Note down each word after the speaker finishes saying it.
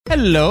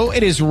Hello,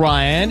 it is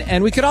Ryan,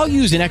 and we could all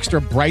use an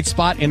extra bright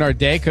spot in our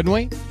day, couldn't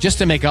we? Just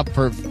to make up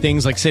for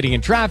things like sitting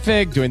in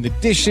traffic, doing the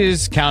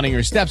dishes, counting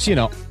your steps, you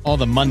know, all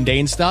the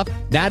mundane stuff.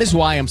 That is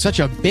why I'm such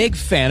a big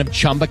fan of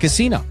Chumba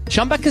Casino.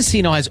 Chumba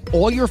Casino has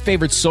all your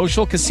favorite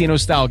social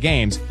casino-style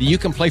games that you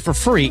can play for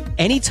free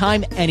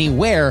anytime,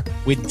 anywhere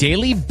with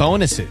daily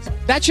bonuses.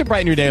 That should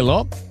brighten your day a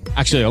little.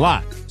 Actually, a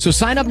lot. So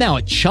sign up now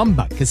at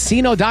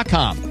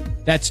ChumbaCasino.com.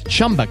 That's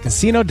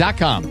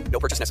ChumbaCasino.com. No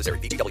purchase necessary.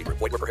 VGW Group.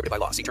 Void where prohibited by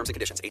law. See terms and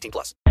conditions.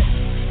 18+.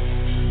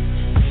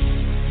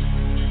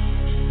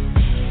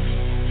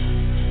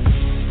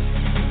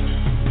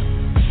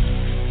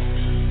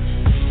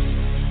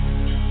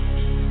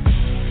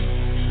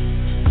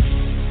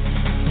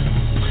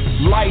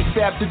 Life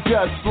after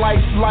dusk.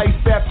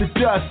 Life after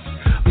dusk.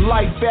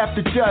 Life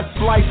after dusk,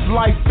 life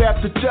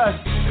after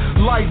dusk.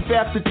 Life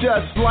after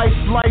dusk, life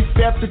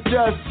after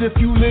dusk. If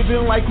you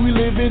living like we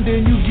living,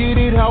 then you get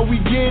it how we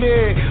get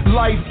it.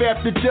 Life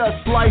after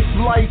dusk, life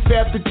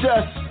after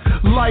dusk.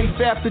 Life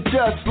after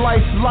dusk,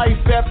 life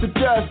after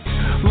dusk.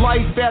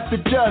 Life after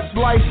dusk,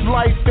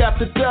 life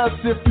after dusk.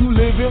 If you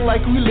living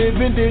like we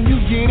living, then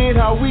you get it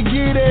how we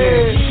get it.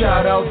 Yeah,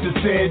 shout out to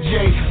Ceddy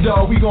J,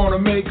 dawg, we gonna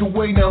make a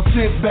way. Now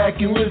sit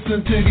back and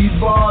listen to these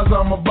bars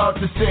I'm about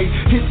to say.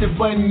 Hit the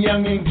button,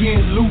 young, and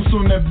get loose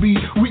on that beat.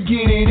 We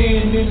get it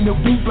in the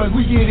booth like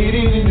we get it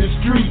in the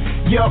street.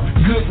 Yup,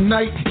 good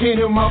night,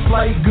 end of my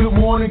flight. Good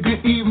morning,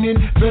 good evening.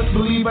 Best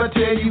believe I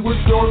tell you a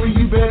story,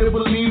 you better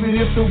believe it.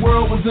 If the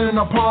world was in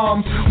our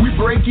palms, we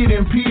break it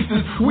in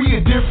pieces. We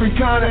a different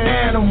kind of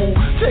animal,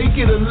 take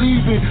it or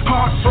leave it.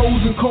 Heart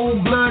frozen,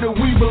 cold-blooded,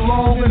 we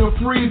belong in a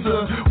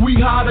freezer. We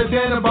hotter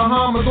than the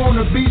Bahamas on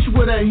the beach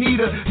with a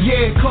heater.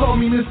 Yeah, call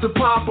me Mr.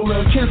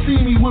 Popular, can't see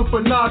me with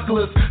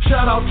binoculars.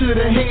 Shout out to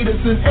the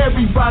haters and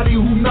everybody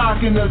who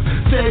knocking us.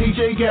 Ceddy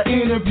J got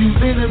interviews,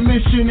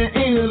 intermission and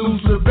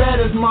interludes. The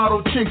baddest model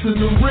chicks and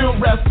the real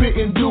rap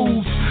spitting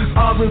dudes.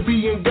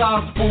 R&B and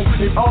gospel,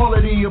 it's all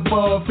of the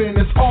above, and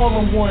it's all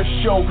on one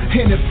show,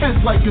 and it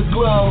fits like a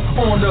glove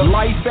on the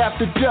Life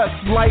After Dusk,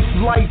 life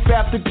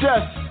after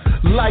dusk.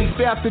 Life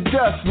after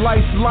dusk,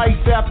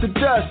 life after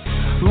dusk.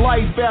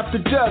 Life after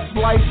dusk,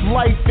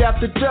 life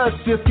after dusk.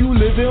 If you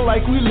living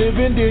like we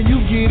living, then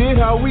you get it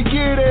how we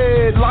get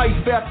it.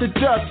 Life after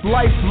dusk,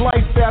 life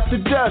after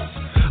dusk.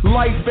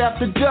 Life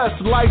after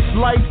dusk,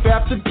 life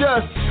after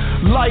dusk.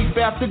 Life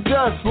after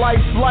dusk,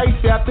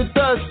 life after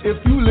dusk.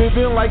 If you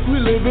living like we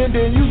living,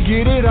 then you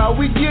get it how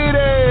we get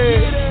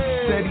it.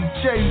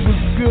 Ceddy J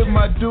was good,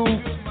 my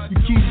dude. You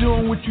keep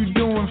doing what you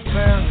doing,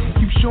 fam.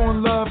 Keep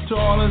showing love to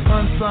all us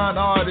unsigned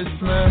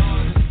artists,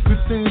 man. Good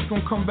things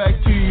gonna come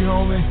back to you,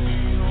 homie.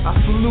 I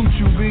salute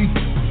you, B.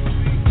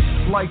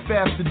 Life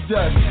after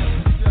dusk.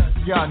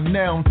 Y'all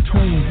now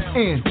tuned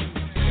in.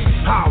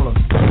 Holla.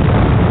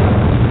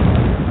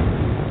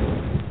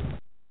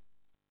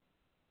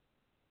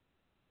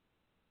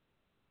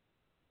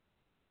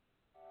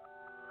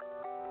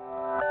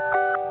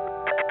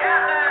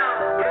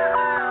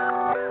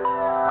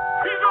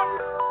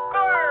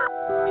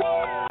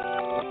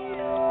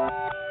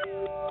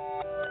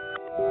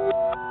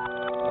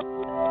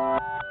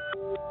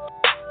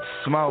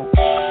 Smoke,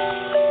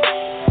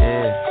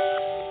 yeah.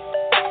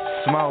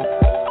 Smoke,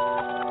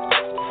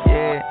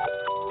 yeah.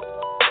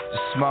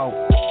 Just smoke,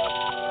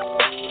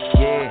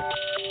 yeah.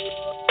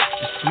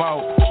 Just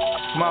smoke,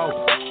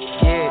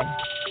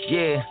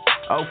 yeah.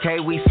 Okay,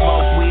 we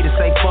smoke weed and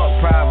say fuck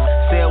problem.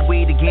 Sell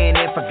weed again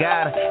if I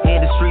got her.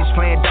 In the streets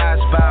playing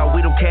dodgeball.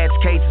 We don't catch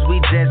cases, we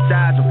just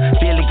dodge them.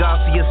 Billy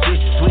Garcia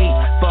switch sweet.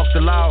 Fuck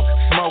the law,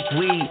 smoke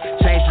weed.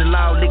 Change the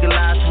law,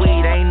 legalize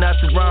weed. Ain't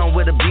nothing wrong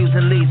with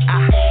abusing leads.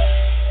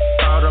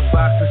 Bought a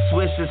box of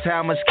switches,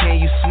 how much can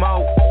you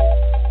smoke?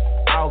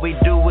 All we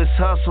do is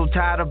hustle,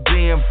 tired of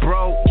being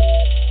broke.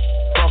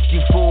 Fuck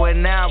you for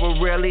an hour,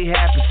 really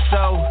happy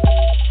so.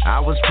 I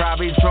was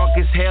probably drunk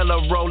as hell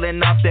or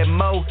rolling off that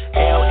Mo.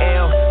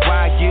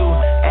 LLYU,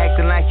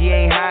 acting like you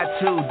ain't high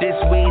too. This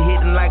weed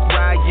hitting like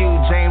Ryu.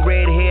 Jane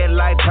red hair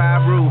like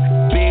Pyru.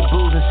 Big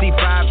boots and she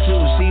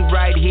 5'2". She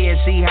right here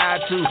and she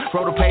high too.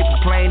 Roll the paper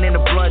plane in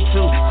the blood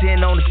too.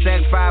 10 on the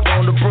sack, 5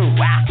 on the brew.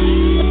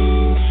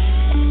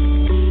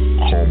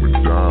 Calm it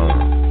down.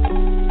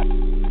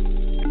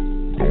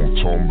 Don't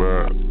turn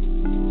back.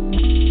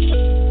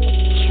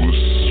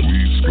 Swiss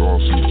sweets,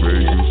 Glossy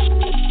Vegas.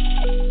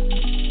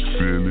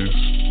 Phyllis.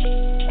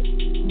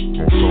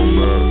 Don't turn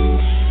back.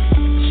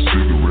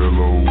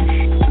 Cigarillos.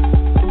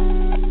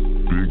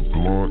 Big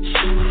blunts.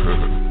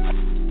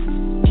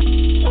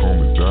 Calm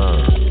it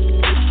down.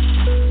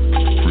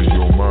 Free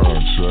your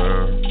mind,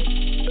 child.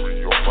 Free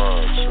your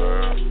mind,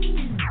 child.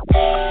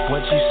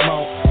 What you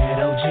smoke?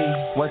 LG.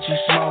 What you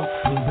smoke?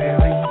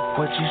 Blueberry.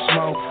 What you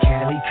smoke?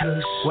 Cali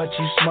Kush. What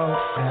you smoke?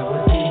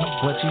 Sour D.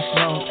 What you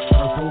smoke?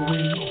 Purple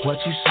weed. What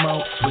you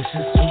smoke? Swiss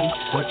and sweet.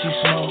 What you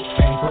smoke?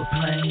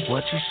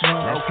 you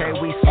smoke. Okay,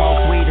 we smoke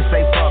weed to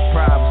say fuck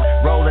problems.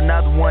 Roll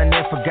another one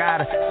if I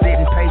gotta.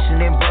 Sitting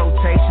patient in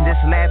rotation.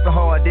 This laughing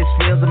hard, this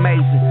feels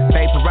amazing.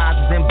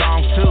 Vaporizers in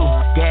bong too.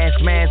 Gas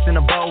mask in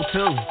a bowl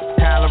too.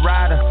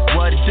 Colorado,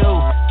 what it do?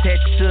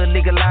 Texas should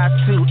legalize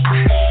too.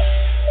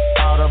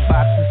 All the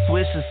boxes,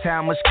 swishers,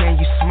 how much can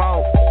you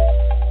smoke?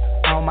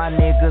 All my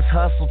niggas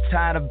hustle,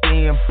 tired of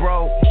being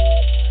broke.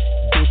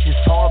 Bitches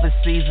harvest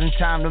season,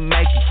 time to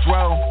make it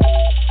grow.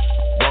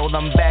 Roll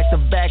them back to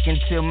back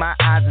until my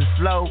eyes is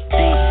slow.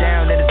 Deep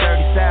down in the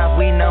dirty south,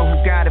 we know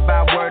who got it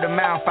by word of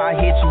mouth. I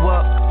hit you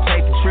up,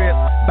 take a trip,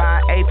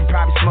 buy an apron,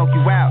 probably smoke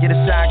you out. Get a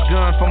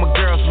shotgun from a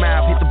girl's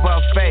mouth, hit the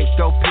buffet,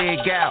 go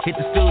pig out. Hit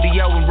the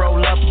studio and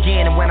roll up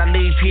again, and when I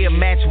leave here,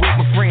 match with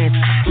my friends.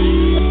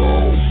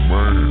 Oh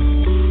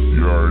man,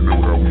 you already know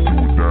how we do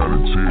it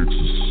down in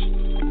Texas.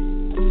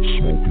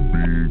 Smoking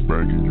big,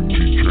 banging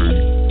UGK.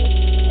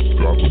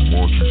 Got the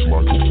munchies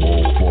like a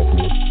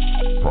motherfucker.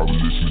 Probably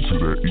listening to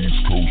that East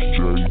Coast J,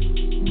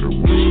 that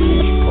West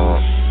Coast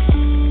pop.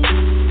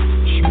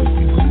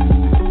 Smoking good,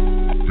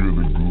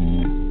 feeling good,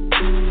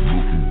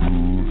 looking good.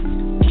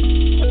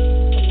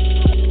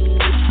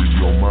 Free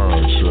your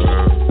mind,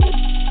 child.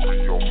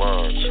 Free your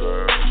mind,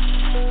 child.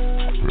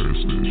 Pass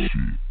that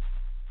shit.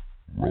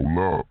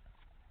 Roll up.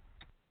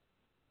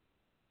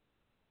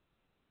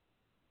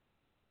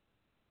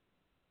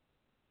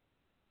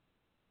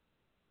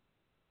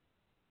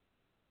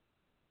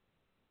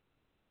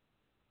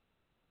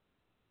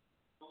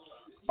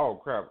 Oh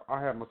crap!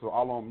 I have myself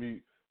all on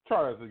mute.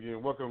 Try this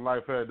again. Welcome to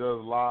Life After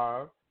Dusk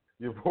Live.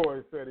 Your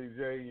boy Ceddy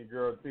J and your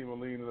girl Tee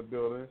Malinaaa in the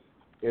building.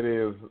 It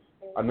is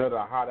another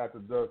hot After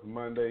Dusk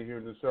Monday here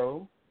in the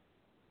show.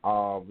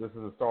 This is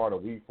the start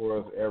of the week for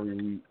us.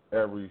 Every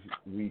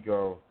week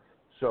of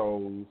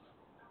shows,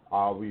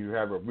 we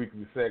have a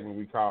weekly segment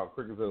we call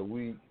Crickets of the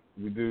Week.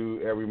 We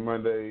do every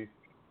Monday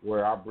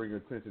where I bring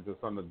attention to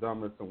some of the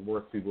dumbest and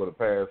worst people of the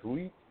past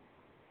week,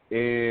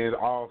 and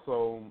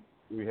also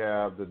we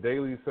have the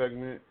daily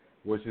segment,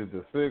 which is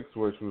the 6,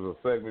 which was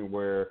a segment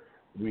where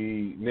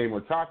we name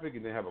a topic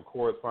and then have a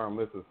corresponding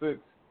list of 6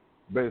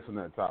 based on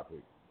that topic.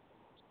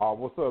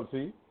 What's up,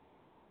 T?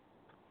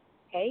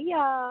 Hey,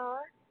 y'all.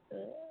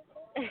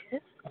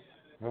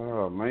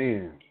 Oh,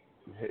 man.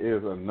 It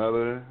is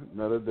another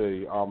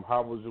day.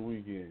 How was your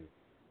weekend?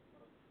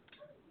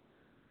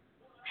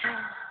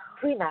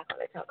 We're not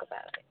going to talk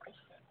about it.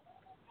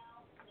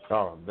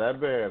 Oh,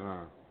 that bad,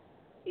 huh?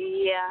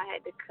 Yeah, I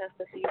had to cuss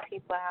a few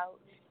people out.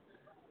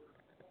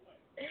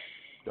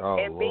 Oh,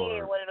 and being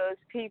Lord. one of those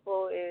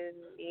people is,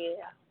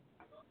 yeah.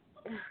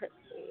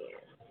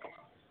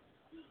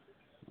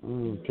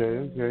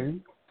 Okay.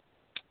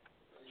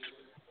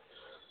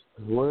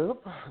 Well,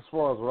 as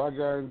far as what I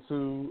got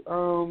into,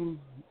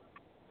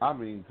 I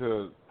mean,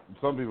 to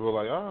some people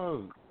are like,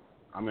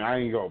 I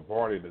ain't go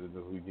party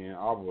this weekend.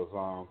 I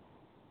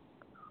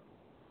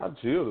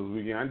chilled this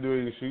weekend. I didn't do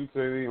any shoots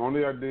or anything.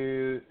 Only I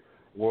did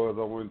was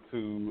I went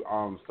to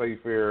State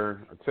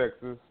Fair,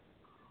 Texas,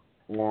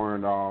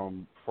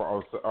 on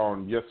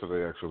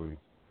yesterday actually,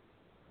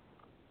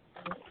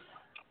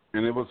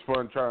 and it was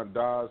fun trying to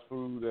dodge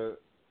food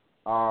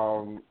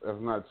that's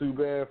not too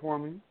bad for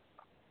me.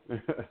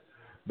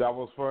 That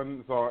was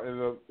fun. So I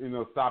ended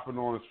up, stopping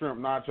on shrimp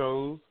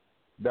nachos.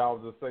 That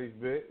was a safe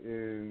bet,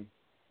 and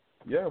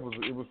yeah,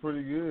 it was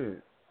pretty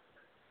good.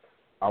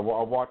 I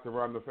walked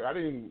around the fair.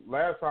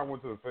 Last time I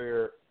went to the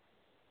fair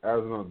as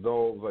an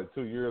adult was like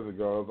 2 years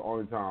ago. It was the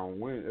only time I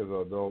went as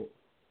an adult.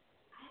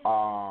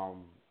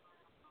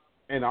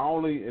 And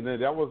then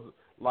that was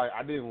like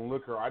I didn't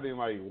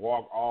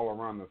walk all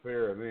around the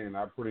fair. Then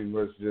I pretty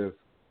much just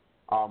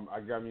I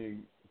got me a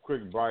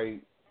quick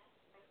bite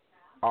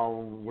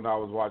when I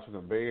was watching the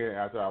band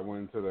after I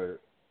went to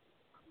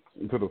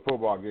the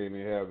football game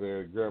they have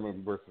there,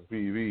 Grambling versus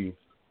PV.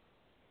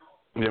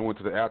 And then went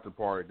to the after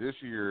party.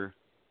 This year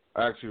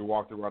I actually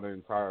walked around the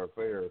entire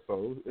fair, so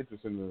it was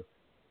interesting to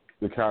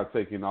kind of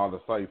take in all the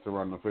sights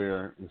around the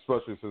fair,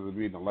 especially since it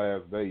being the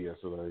last day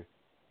yesterday.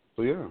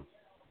 So yeah,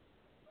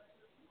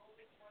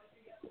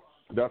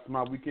 that's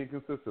my weekend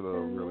consisted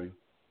of, really.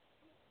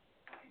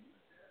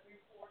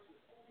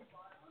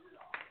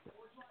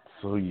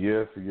 So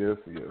yes.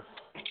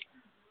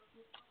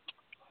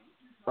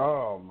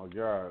 Oh my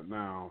God!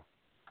 Now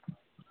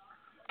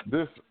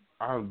this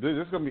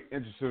is gonna be an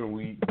interesting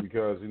week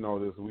because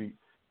this week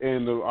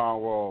and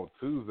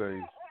Tuesday,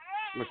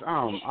 which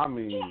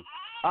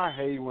I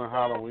hate when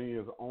Halloween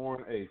is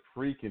on a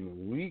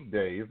freaking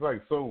weekday. It's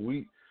like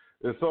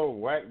it's so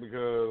whack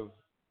because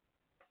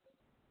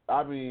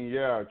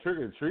trick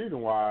or treating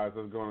wise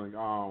is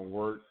gonna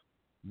work,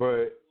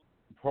 but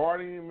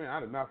partying, man, I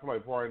did not feel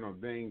like partying on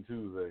dang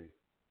Tuesday.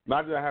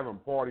 Not that I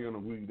haven't partied on a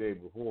weekday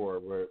before,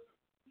 but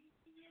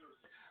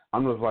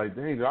I'm just like,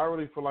 dang, do I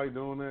really feel like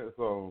doing that?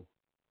 So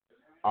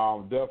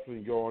I'm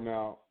definitely going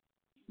out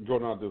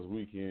this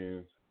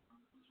weekend.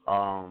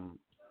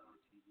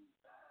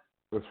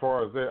 As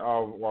far as that,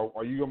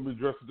 are you gonna be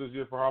dressed this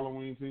year for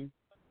Halloween, team?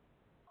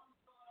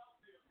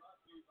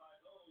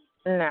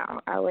 No,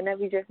 I would not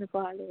be dressing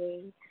for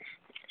Halloween.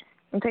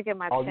 I'm taking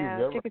my Oh, you child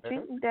never trick or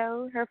treating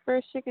though. Her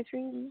first trick or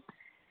treating.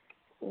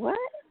 What?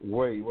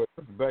 Wait,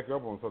 let's back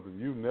up on something.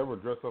 You never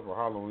dressed up for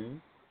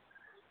Halloween?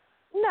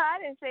 No, I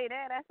didn't say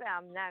that. I said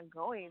I'm not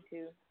going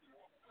to.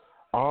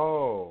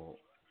 Oh,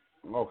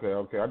 okay.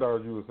 I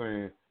thought you were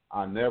saying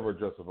I never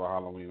dressed up for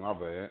Halloween. My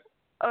bad.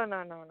 Oh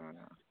no.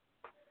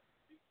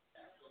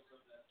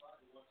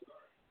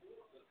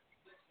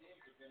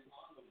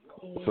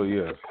 So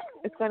yes,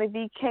 it's gonna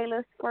be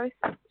Kayla's first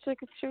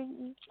trick or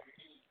treating,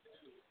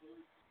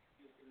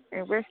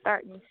 and we're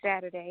starting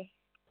Saturday.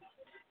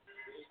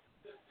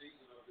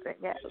 So,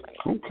 yeah,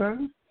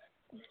 okay.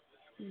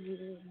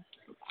 Yeah.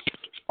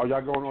 Are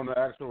y'all going on the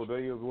actual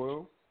day as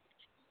well?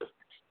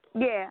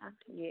 Yeah.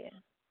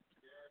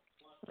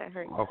 Let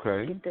her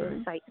Okay. get the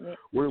excitement.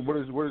 What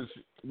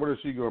is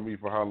she gonna be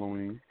for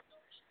Halloween?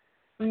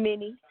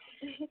 Minnie.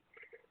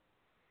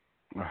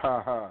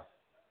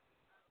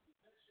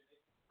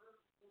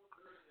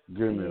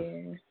 Goodness.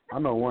 Yeah. I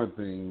know one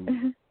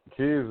thing.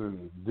 Kids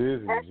in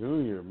Disney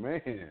Junior,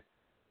 man,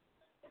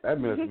 that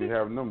must be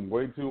having them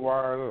way too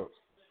wired up.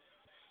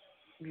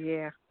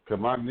 Yeah. Cause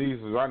my niece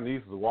is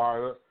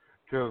wired up.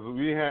 Cause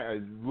we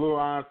had Little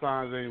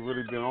Einsteins ain't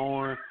really been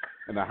on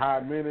in a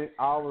hot minute.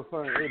 All of a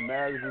sudden, it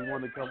magically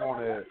wanted to come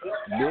on at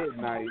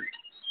midnight.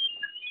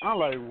 I'm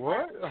like,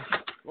 what?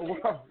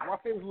 Why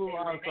is Little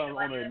Einstein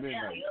on at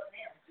midnight?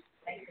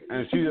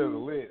 And she just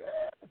lit.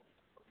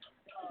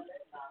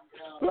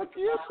 Look at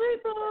your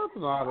seatbelts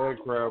and all that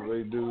crap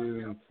they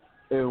do.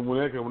 And when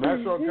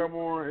that show come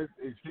on,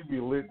 she be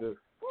lit.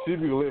 She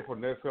be lit for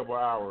the next couple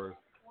of hours.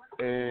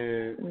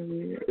 And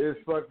it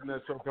sucks when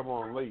that show come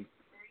on late.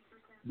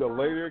 The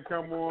later it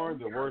come on,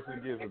 the worse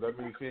it gets. That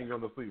means she ain't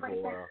going to sleep for a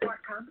while.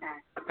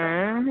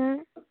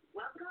 Mhm.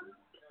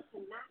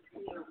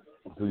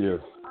 So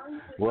yes,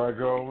 we're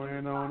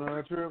going on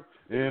a trip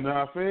in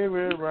our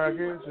favorite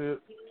rocket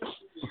ship.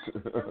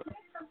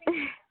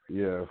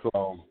 Yeah,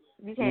 so.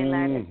 You can't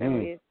lie, that show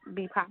is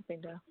be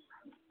popping though.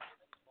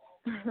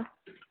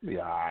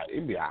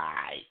 It be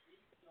alright.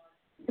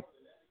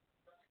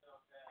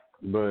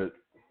 But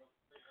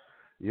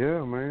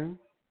yeah, man.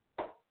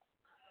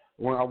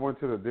 When I went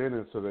to the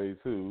dentist today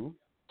too.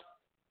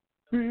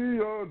 Be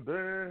a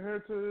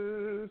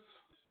dentist.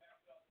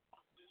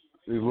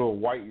 These little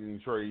whitening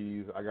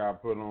trays I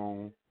got put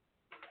on.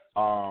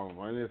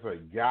 And it's a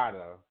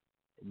gotta,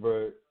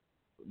 but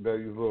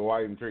these little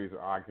whitening trays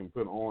I can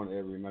put on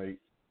every night.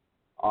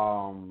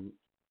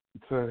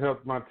 To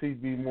help my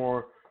teeth be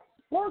more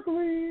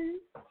sparkly.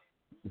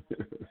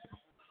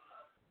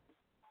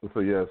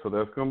 So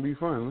that's gonna be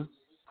fun.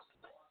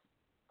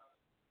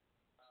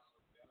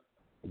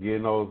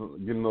 Getting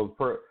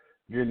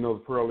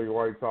those pearly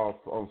whites off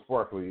on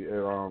sparkly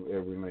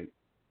every night.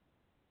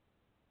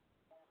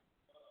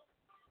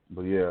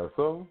 But yeah,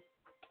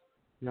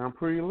 I'm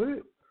pretty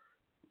lit.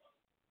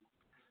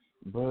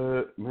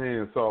 But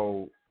man,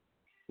 so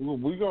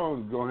we're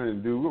gonna go ahead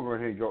and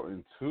go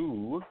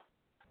into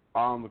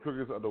the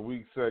Crickets of the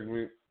Week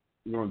segment.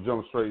 We're gonna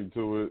jump straight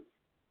into it.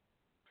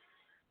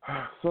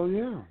 So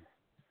yeah,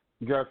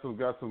 got some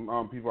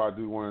people I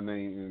do want to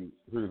name in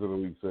Crickets of the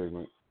Week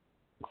segment.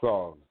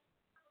 So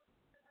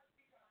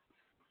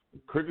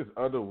Crickets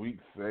of the Week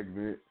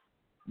segment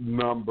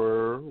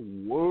number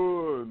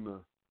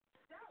 1.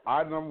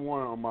 Number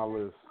 1 on my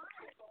list.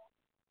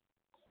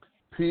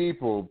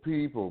 People.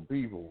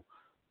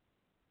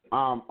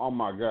 Oh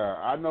my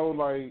God. I know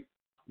like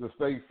the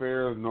state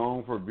fair is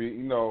known for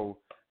being,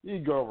 you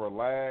go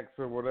relax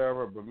or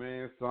whatever, but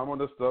man, some of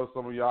the stuff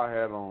some of y'all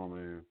had on,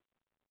 man.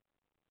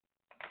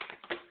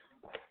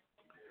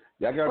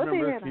 Y'all gotta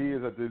remember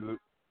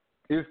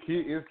it's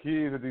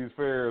kids at these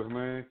fairs,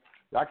 man.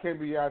 Y'all can't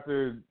be out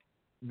there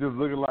just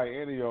looking like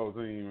any old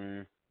thing,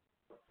 man.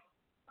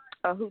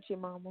 A hoochie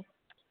mama.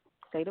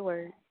 Say the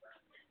word.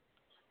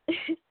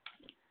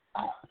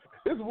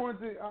 It's one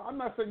thing. I'm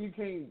not saying you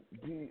can't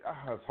be.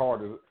 It's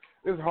hard to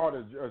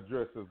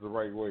address this the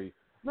right way.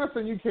 I'm not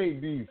saying you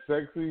can't be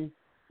sexy,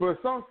 but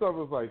some stuff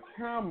is like,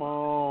 come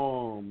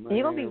on, man.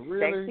 You gonna be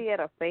really? sexy at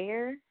a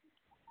fair?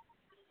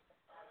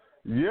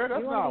 Yeah,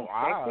 that's not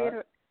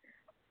odd.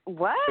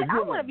 What?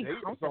 I want to be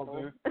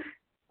comfortable.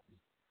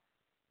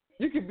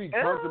 You can be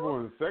comfortable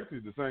and sexy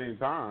at the same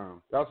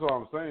time. That's what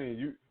I'm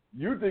saying.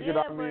 You thinking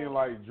I mean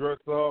like dress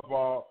up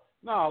or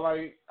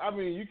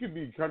you can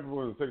be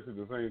comfortable and sexy at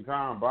the same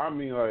time, but I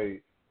mean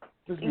like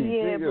just be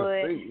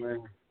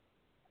man.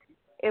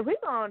 If we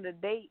go on a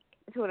date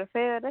to the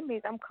fair, that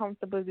means I'm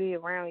comfortable being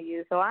around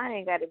you, so I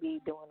ain't got to be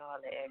doing all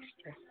the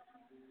extra.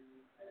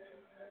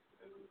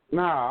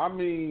 Nah, I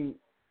mean,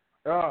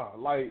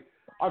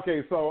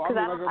 okay, so I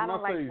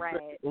mean,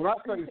 when I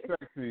say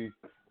sexy,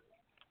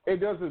 it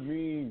doesn't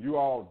mean you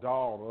all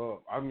dolled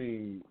up. I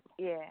mean,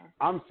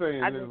 I'm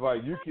saying it's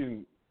like you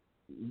can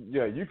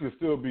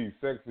still be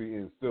sexy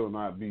and still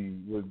not be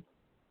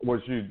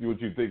what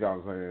you think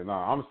I'm saying.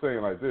 Nah, I'm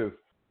saying like this,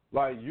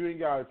 like you ain't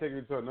gotta take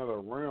it to another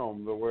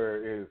realm to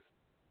where it's,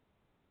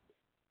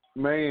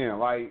 man,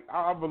 like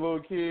I'm a little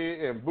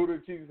kid and booty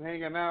cheeks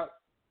hanging out,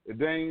 the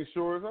dang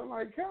shorts. I'm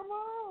like, come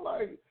on,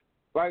 like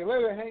Like,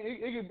 let it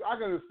hang. I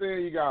can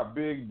understand you got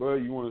big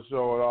butt, you want to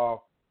show it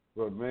off,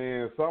 but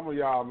man, some of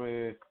y'all,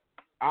 man,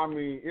 I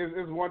mean,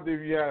 it's one thing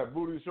if you had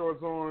booty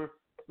shorts on,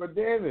 but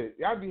damn it,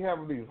 y'all be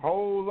having these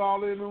holes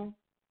all in them,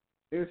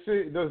 and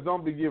shit. Just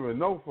don't be giving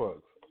no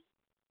fucks.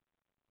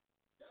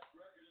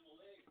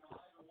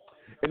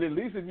 And at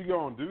least if you're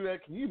gonna do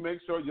that, can you make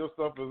sure your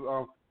stuff is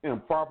in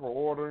proper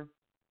order?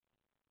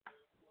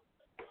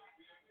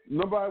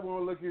 Nobody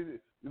want to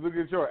look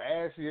at your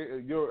ashy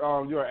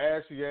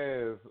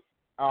ass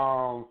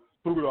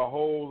through the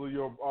holes of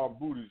your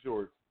booty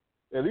shorts.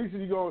 At least if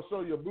you're gonna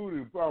show your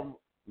booty,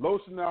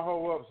 lotion that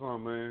hoe up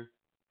some, man.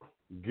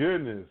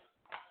 Goodness.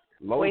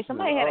 Lotion Wait,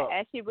 somebody had an up.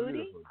 ashy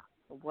booty? Beautiful.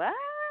 What?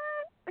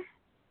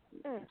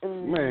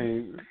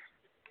 Man,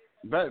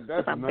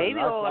 that's some nothing. baby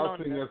oil I've on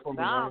seen that from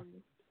the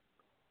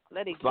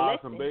let it slide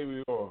glisten. some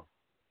baby oil.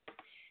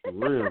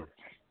 Real.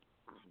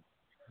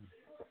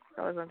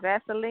 Or some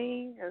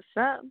Vaseline or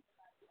something.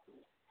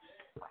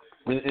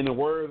 In the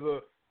words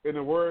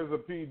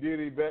of P.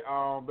 Diddy back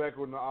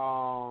when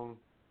the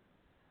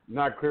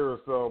not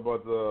Carousel,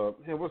 but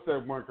what's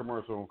that one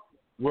commercial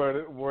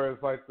where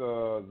it's like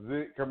the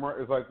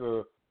it's like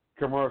the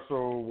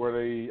commercial where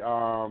they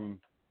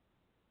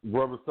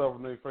rub stuff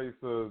in their face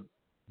to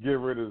get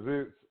rid of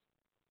zits.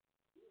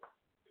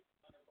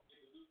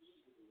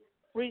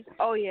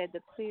 Oh yeah, the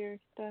clear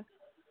stuff.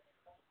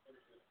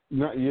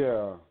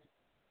 Yeah.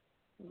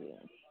 Yeah.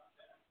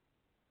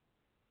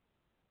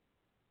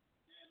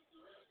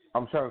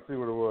 I'm trying to see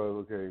what it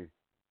was. Okay.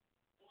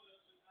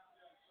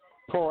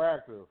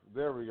 Proactive.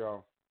 There we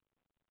go.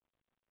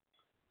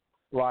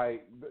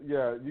 Like,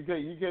 yeah, you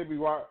can't be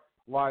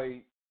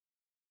like,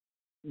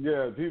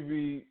 yeah, people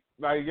be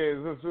like, yeah,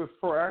 it's just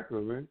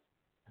proactive, man.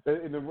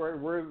 And the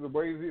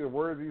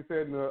words he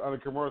said on the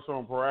commercial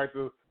on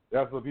proactive,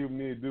 that's what people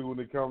need to do when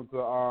it comes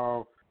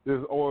to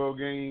this oil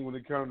game. When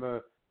it comes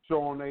to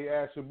showing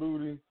their ass and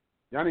booty,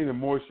 y'all need to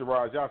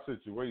moisturize y'all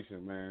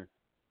situation, man.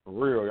 For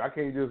real, I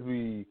can't just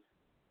be.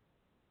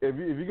 If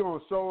you're gonna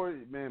show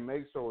it, man,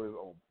 make sure it's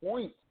on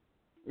point.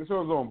 Make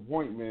sure it's on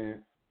point,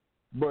 man.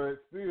 But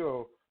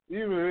still,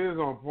 even if it is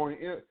on point,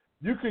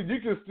 you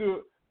can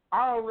still.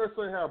 I don't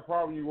necessarily have a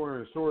problem you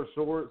wearing short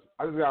shorts.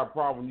 I just got a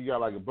problem when you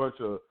got like a bunch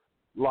of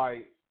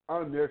like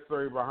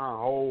unnecessary behind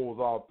holes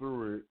all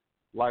through it.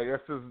 Like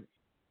that's just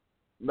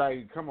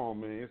like, come on,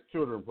 man. It's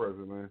children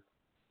present, man.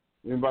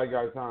 Anybody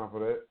got time for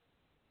that?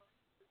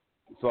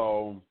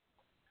 So,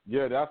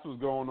 yeah, that's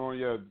what's going on.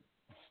 Yeah,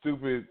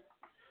 stupid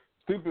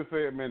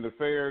fair, man. The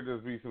fair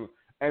just be some.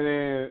 And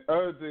then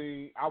other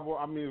thing,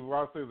 I mean, what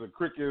I say the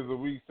cricket of the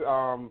week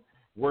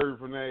word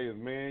for Nayy is,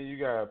 man, you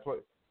gotta play.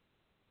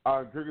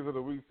 Crickets of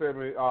the week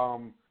segment,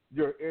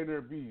 your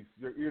inner beast,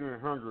 your inner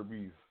hunger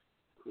beast.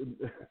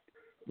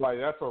 Like,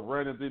 that's a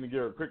random thing to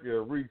give a cricket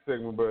of the week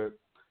segment, but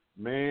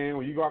man,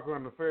 when you walk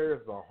around the fair,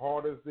 it's the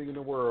hardest thing in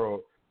the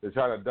world to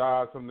try to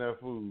dodge some of that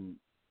food.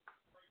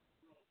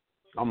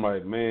 I'm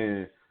like,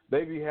 man,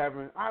 they be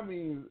having. I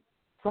mean,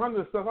 some of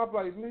the stuff. I'm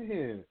like,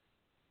 man,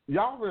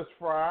 y'all just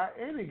fry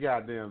any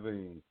goddamn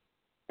thing.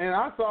 And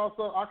I saw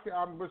some.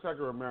 I wish I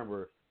could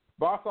remember.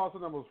 But I saw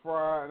something that was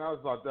fried, and I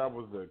just thought that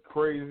was the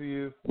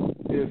craziest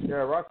ish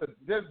ever. I said,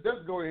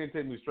 just go ahead and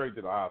take me straight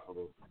to the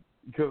hospital.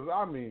 Because,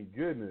 I mean,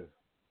 goodness.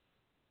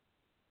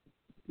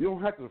 You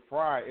don't have to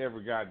fry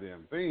every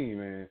goddamn thing,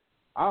 man.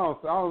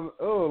 Like,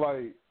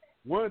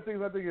 one of the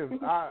things I think is,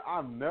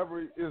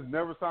 it's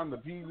never something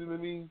appeasing to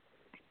me,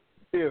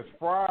 is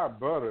fried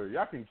butter.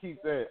 Y'all can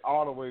keep that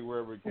all the way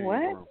wherever it came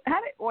from.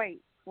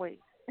 Wait.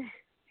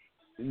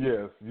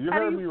 Yes, you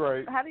heard me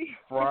right.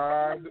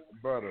 Fried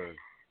butter.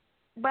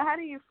 But how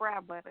do you fry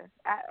butter?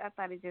 I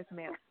thought it just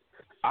melted.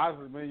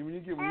 Man, when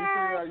you say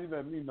that, you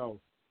let me know.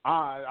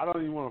 I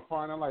don't even want to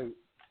find out. Like,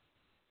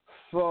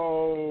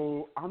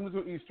 so I'm just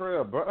gonna eat straight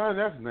up butter.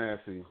 That's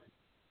nasty.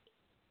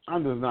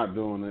 I'm just not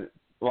doing it.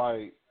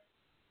 Like,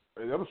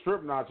 them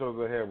strip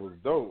nachos I had was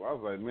dope. I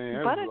was like,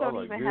 man, butter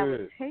don't even have a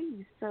good.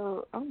 taste.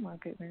 So, oh my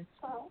goodness,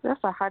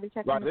 that's a heart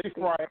attack. Like, they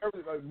fry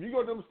everything. Like, you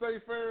go to them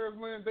state fairs,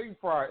 man, they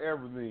fry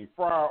everything.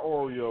 Fried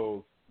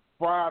Oreos,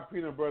 fried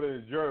peanut butter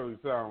and jelly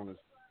sandwich.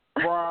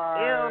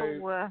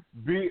 Fried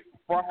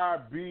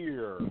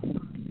beer.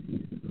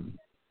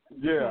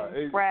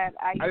 Yeah. Fried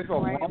ice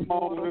cream. It's a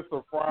long list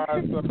of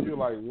fried stuff. You're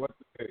like, what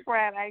the heck?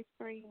 Fried ice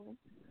cream.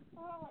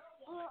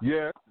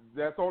 Yeah,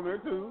 that's on there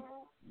too.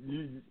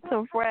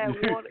 Some fried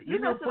water. You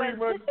can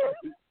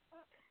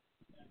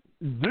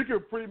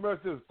pretty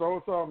much just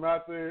throw something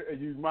out there, and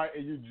you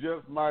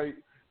just might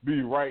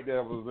be right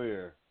that was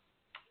there.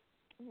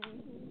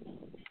 Mm-hmm.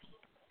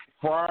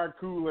 Fried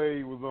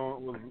Kool-Aid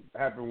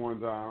happened one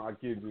time. I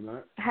kid you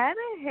not. How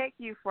the heck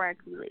you fry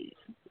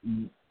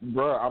Kool-Aid?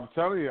 Bro, I'm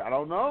telling you, I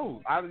don't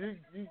know. You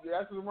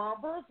asking the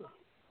wrong person.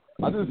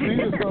 I just see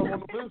this stuff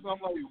on the list.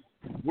 I'm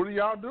like, what are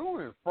y'all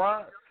doing?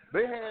 Fried.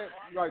 They had,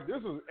 like,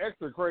 this was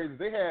extra crazy.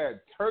 They had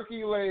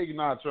turkey leg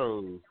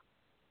nachos.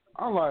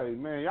 I'm like,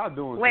 man, y'all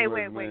doing too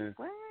much, man.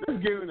 What?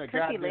 Just give me a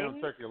turkey goddamn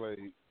leg? turkey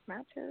leg.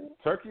 Nachos?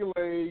 Turkey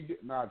leg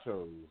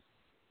nachos.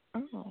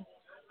 Oh.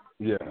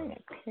 Yeah.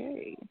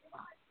 Okay.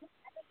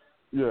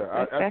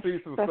 Yeah, I see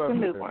some that's stuff a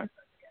new there. one.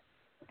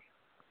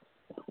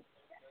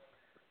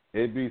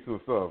 It be some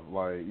stuff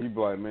like you be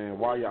like, man,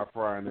 why y'all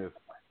frying this?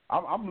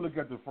 I'm gonna look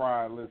at the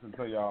frying list and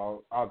tell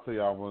y'all. I'll tell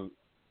y'all what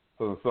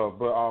some stuff.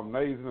 But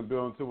Nay's in the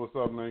building too. What's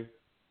up, Nay?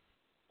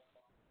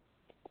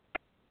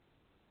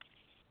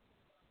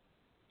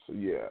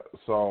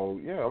 So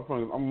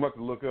I'm about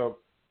to look up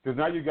because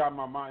now you got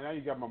my mind. I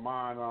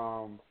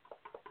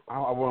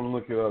want to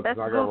look it up Let's because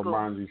I got to Google.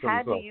 remind you some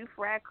How stuff. do you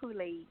fry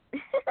Kool-Aid?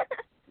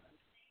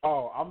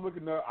 Oh, I'm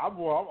looking up. I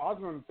was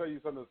going to tell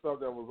you some of the stuff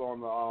that was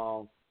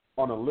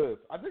on the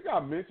list. I think I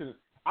mentioned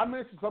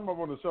some of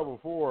them on the show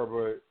before,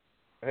 but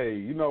hey,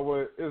 you know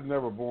what? It's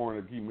never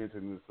boring to keep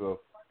mentioning this stuff.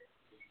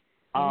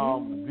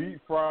 Deep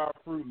fried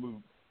Fruit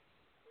Loops.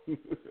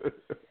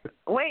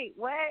 Wait,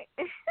 what?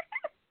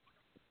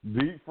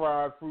 Deep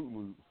fried Fruit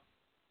Loops.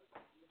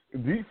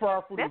 Deep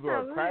fried Fruit Loops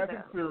are a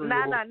classic cereal.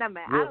 No,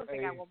 man. I don't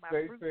think I want my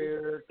fruit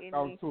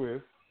Stay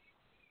twist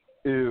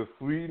is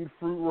sweetened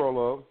fruit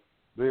roll-ups.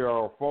 They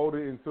are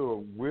folded into a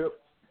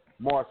whipped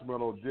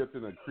marshmallow dipped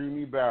in a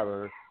creamy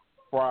batter,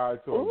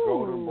 fried to a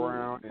golden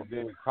brown, and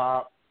then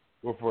topped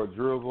with a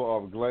drizzle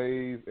of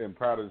glaze and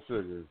powdered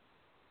sugar.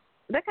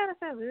 That kind of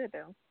sounds good,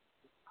 though.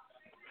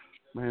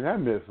 Man, that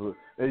mess with.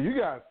 Hey, you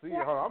gotta see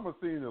it. Hold on, I'm gonna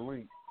send you the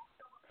link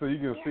so you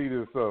can see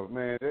this stuff,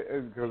 man.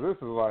 Because this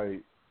is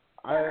like,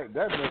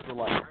 that mess is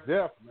like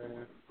death,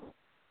 man.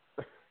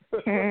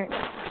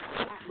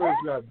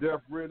 It's got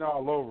death written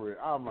all over it.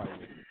 I'm like,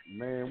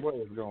 man, what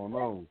is going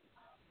on?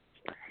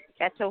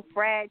 Got your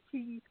fried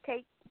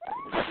cheesecake.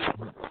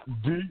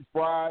 Deep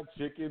fried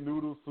chicken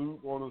noodle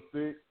soup on a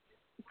stick.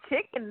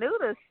 Chicken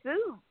noodle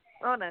soup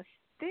on a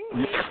stick.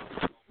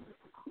 Yeah.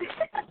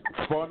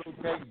 Funnel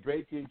cake,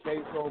 bacon,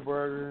 queso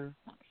burger.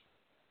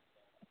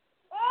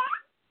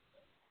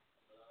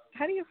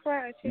 How do you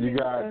fry a chicken? You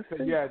got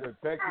the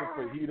Texas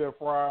fajita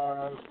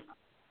fries,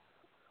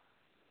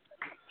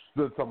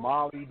 the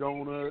tamale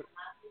donut.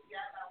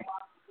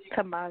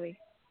 Tamale.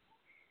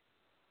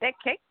 That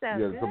cake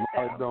sounds good.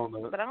 Tamale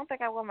donut. But I don't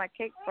think I want my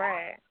cake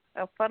fried.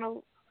 A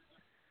funnel.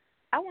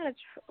 I want to.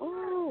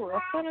 A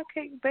funnel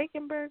cake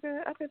bacon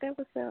burger. I think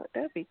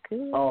that'd be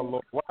good. Oh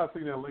Lord, why I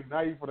see that link?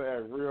 Now you put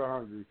that real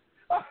hungry.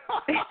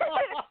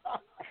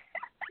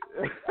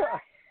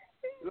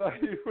 Now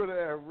you put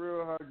that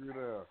real hungry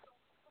now.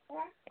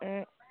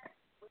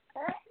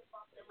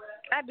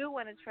 I do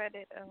want to try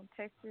that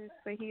Texas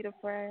fajita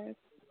fries.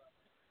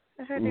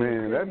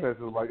 Man, that mess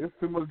is like, it's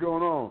too much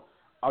going on.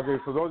 Okay,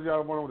 so those of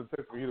y'all wondering what the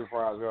Texas fajita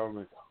fries are,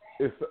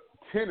 it's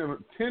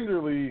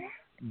tenderly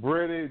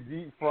breaded,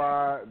 deep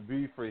fried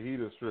beef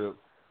fajita strips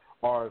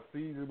are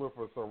seasoned with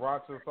a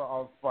sriracha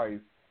sauce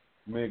spice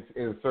mix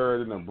and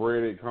served in a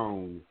breaded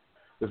cone.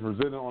 It's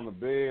presented on the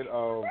bed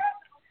of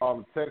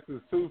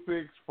Texas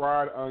toothpicks,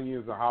 fried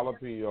onions, and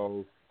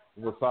jalapenos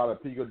with a side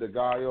of pico de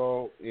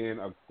gallo and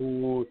a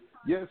cool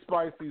yet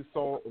spicy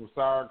salt of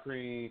sour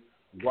cream,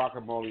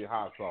 guacamole,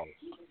 hot sauce.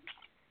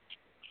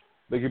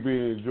 They can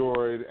be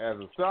enjoyed as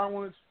a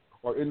sandwich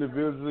or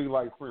individually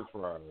like French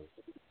fries.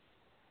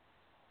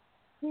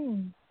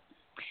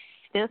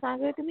 Still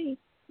sounds good to me.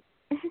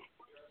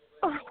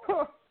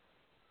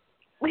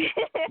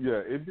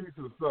 Yeah, it be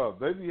some stuff.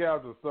 They be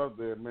having stuff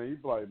there, man. You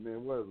be like,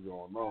 man, what is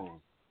going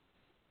on?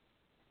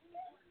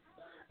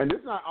 And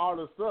it's not all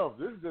the stuff.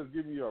 This is just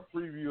giving you a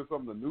preview of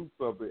some of the new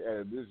stuff they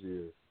added this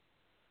year.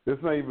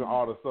 This not even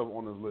all the stuff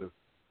on this list.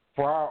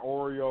 Fried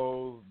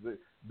Oreos,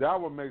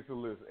 that one makes the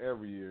list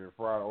every year,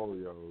 fried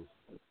Oreos.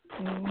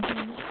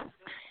 Mm-hmm.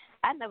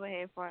 I never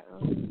had fried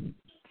Oreos.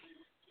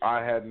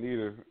 I hadn't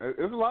either.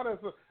 It's a lot of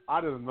stuff.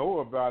 I just know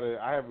about it.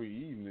 I haven't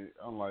eaten it.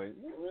 I'm like,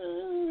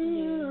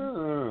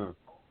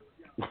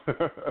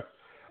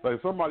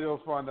 like somebody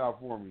else find out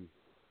for me.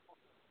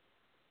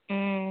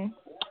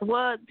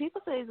 Well,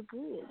 people say it's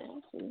good,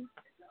 actually.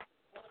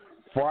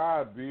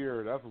 Fried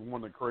beer, that's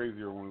one of the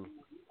crazier ones.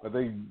 Like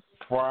they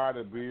fry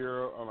the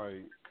beer. I'm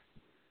like,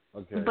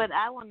 okay. But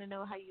I want to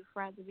know how you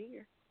fry the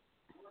beer.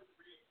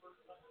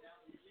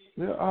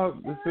 Yeah,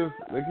 it's just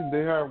they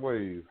have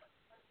ways.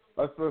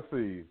 Let's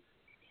see.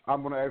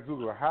 I'm gonna ask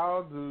Google,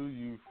 how do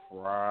you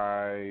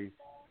fry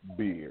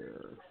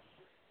beer?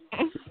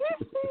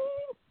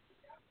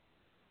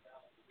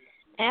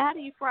 And how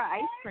do you fry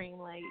ice cream?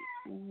 Like,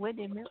 with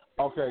the milk?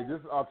 Okay,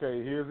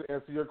 here's the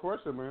answer to your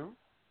question, man.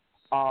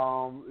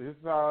 This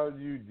is how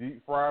you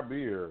deep fry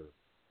beer.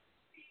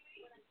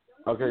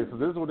 Okay, so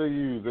this is what they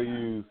use. They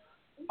use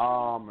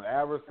an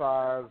average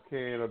size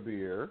can of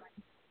beer.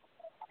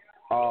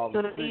 6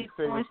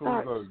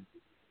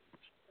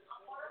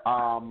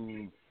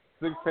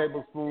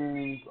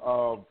 tablespoons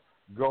of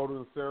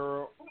golden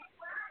syrup,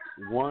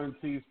 1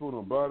 teaspoon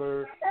of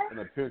butter, and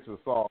a pinch of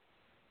salt.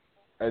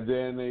 And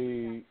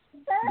then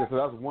so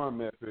that's one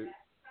method.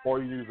 Or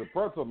you use a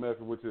pretzel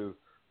method, which is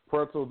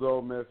pretzel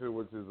dough method,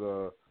 which is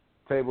a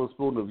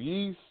tablespoon of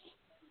yeast,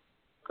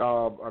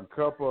 a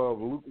cup of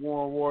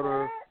lukewarm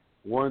water,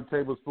 1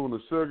 tablespoon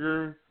of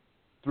sugar,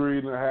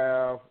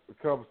 3.5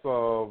 cups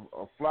of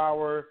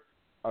flour,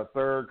 a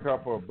 1/3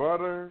 cup of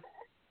butter,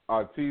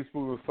 a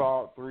teaspoon of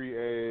salt, 3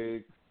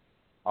 eggs,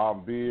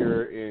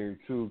 beer and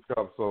 2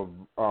 cups of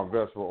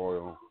vegetable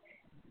oil.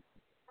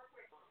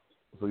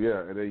 So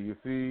yeah, and then you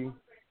see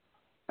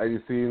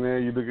in there,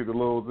 you look at the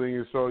little thing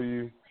it show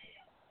you,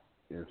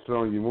 it's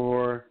showing you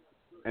more,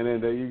 and then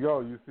there you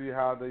go. You see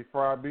how they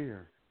fry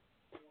beer.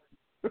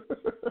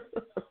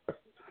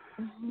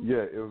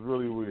 Yeah, it was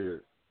really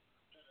weird.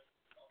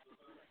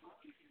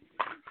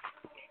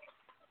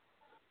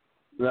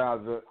 Now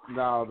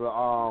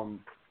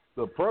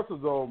the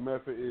press-a-dough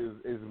method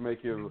is to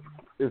make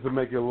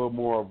it a little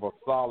more of a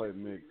solid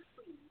mix.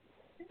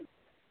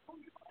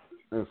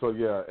 And so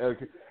yeah,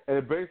 and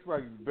it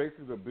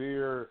basically the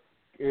beer,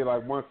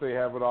 like once they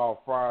have it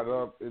all fried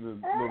up in the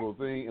little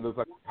thing, it looks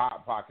like a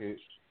hot pocket,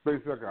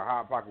 basically like a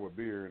hot pocket with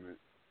beer in it.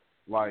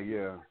 Like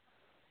yeah,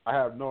 I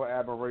have no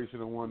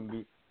admiration in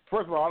one.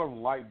 First of all, I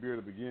don't like beer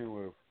to begin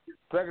with.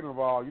 Second of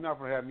all, you're not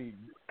gonna have me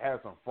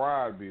have some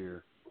fried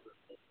beer.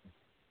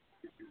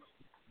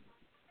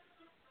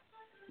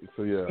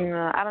 So yeah.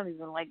 Yeah, I don't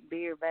even like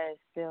beer by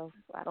itself.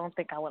 I don't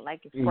think I would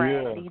like it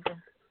fried either.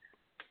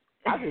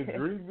 I can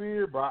drink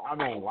beer, but I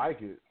don't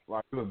like it.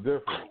 Like it's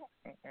different.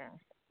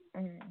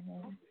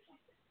 Mm-hmm.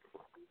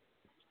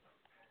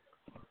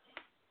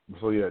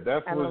 So yeah,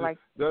 that's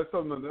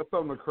something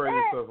the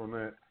crazy stuff on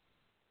that.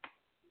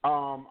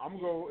 I'm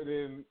going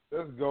then.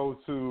 Let's go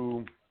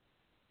to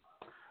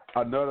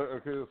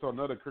another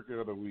cricket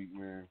of the week,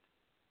 man.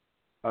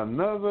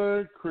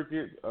 Another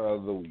cricket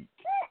of the week.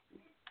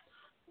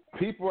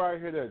 People out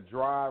here that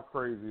drive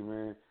crazy,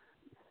 man.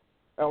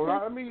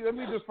 Let me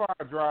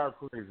define drive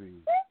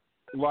crazy.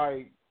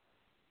 Like,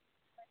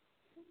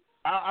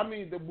 I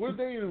mean, would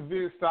they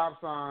invent stop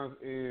signs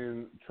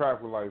and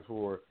traffic lights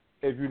for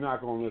if you're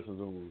not going to listen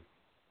to them?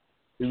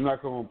 If you're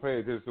not going to pay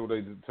attention to what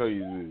they tell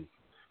you to do?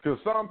 Because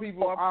some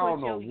people, I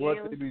don't know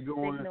what they be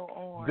doing.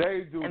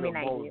 They do the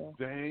most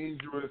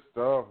dangerous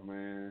stuff,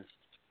 man.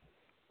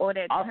 Or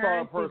that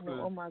turn person.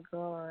 signal. Oh my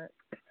God.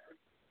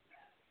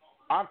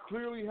 I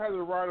clearly had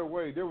the right of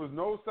way. There was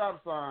no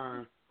stop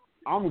sign.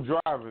 I'm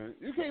driving.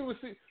 You can't even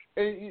see.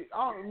 And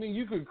I mean,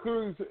 you could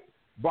clearly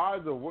by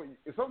the way.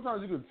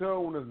 Sometimes you can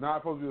tell when it's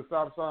not supposed to be a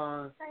stop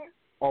sign,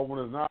 or when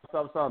it's not a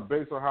stop sign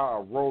based on how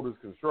a road is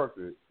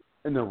constructed.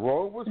 And the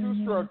road was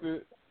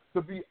constructed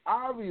to be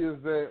obvious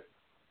that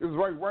it was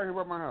right here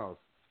by my house.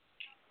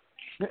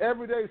 And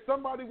every day,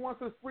 somebody wants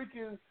to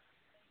freaking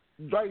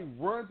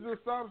run to the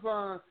stop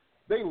sign.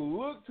 They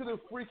look to the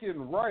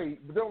freaking right,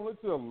 but they don't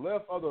look to the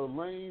left of the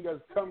lane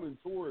that's coming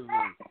towards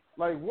them.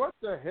 Like, what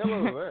the hell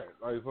is that?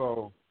 Like,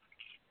 so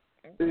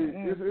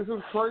it's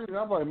just crazy.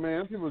 I'm like,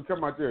 man, people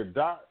come out there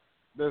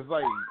that's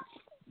like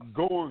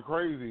going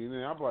crazy, and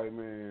then I'm like,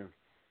 man,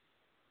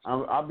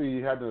 I'll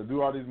be having to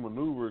do all these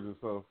maneuvers and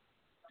stuff.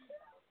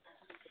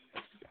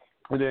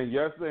 And then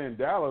yesterday in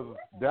Dallas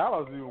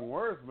even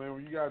worse, man.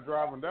 When you got to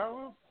drive in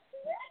Dallas,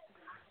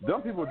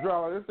 them people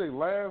drive like it's their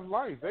last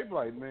life. They be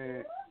like,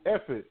 man,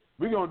 F it.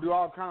 We're going to do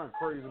all kind of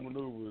crazy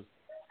maneuvers.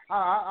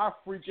 I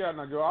freak out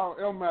and I go,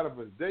 it don't matter if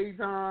it's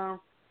daytime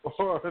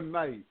or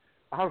night.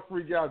 I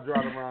freak out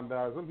driving around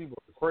Dallas. Some people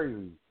are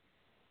crazy.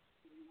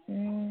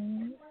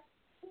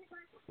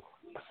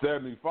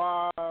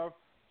 75,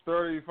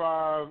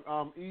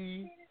 35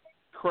 E,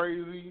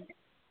 crazy.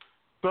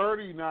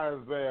 30 not as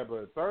bad,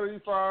 but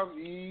 35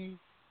 E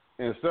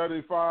and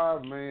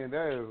 75, man,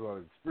 that is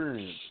an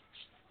experience.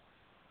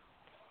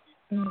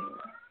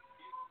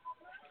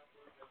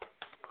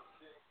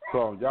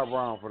 So y'all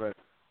round for that.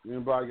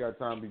 Anybody got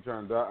time to be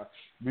trying to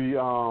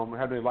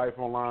have their life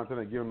online until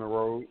they get on the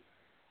road?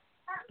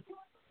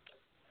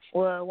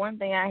 Well, one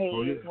thing I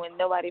hate is when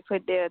nobody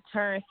put their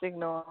turn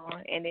signal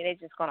on and then they're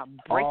just gonna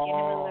break in the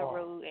middle of the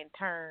road and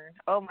turn.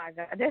 Oh my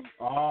God, that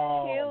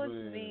kills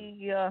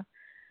me.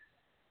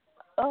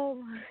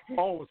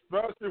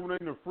 Especially when they're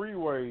in the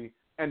freeway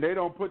and they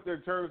don't put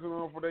their turn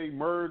signal on before they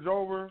merge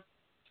over.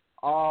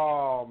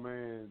 Oh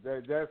man,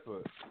 that's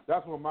one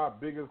of my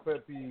biggest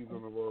pet peeves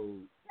on the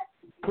road.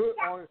 Put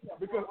on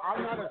because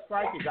I'm not a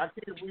psychic. I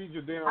can't read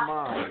your damn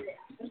mind.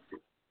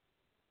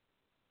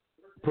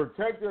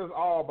 Protect us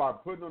all by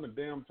putting on the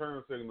damn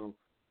turn signal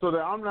so that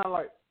I'm not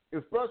like,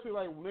 especially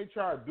like when they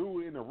try to do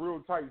it in a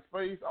real tight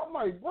space. I'm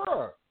like,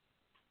 bruh,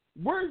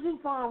 where did you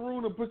find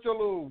room to put your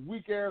little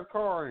weak ass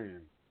car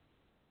in?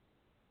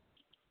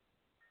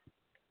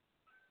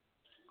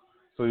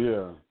 So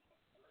yeah,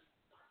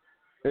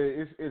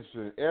 it's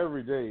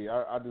every day.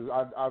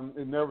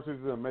 It never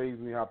ceases to amaze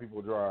me how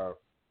people drive,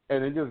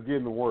 and it's just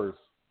getting worse.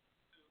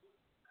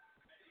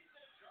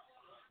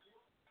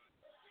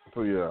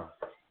 So yeah,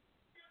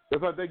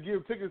 it's like they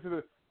give tickets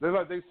to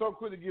they so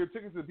quick to give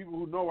tickets to people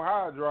who know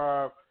how to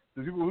drive.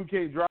 The people who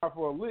can't drive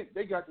for a lick,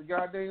 they got the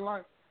goddamn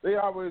license. They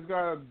always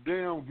got a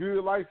damn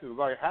good license.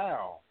 Like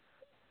how?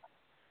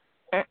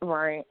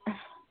 Right.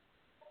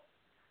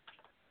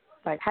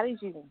 Like, how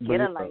did you even get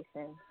a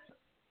license?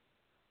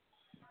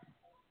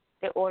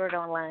 They ordered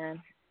online.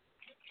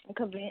 I'm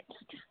convinced.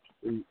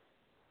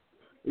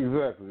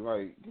 Exactly.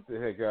 Like, get the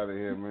heck out of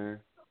here, man.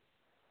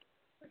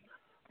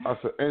 I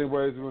said,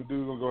 anyways, we're going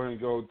to go ahead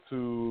and go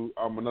to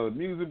another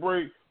music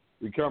break.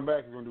 We come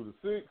back, we're going to do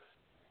the 6.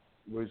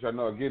 which I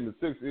know, again, the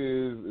 6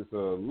 it's a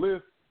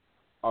list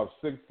of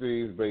 6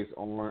 things based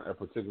on a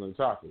particular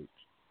topic.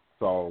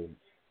 So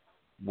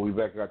we'll be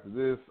back after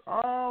this.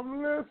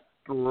 Let's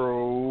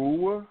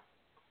throw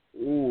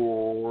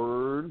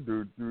or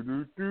do.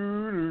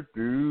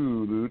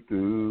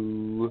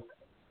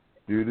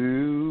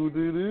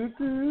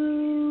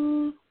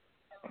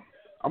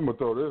 I'm gonna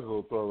throw this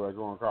little throwback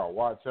on called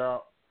 "Watch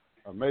Out,"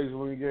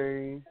 Amazing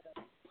Game,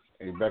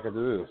 and back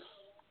after this.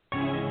 Yeah.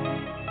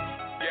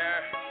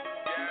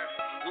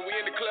 When we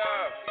in the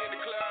club,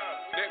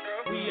 nigga.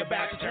 We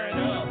about to turn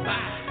up.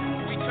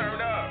 We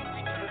turn up.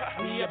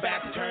 We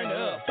about to turn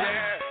up.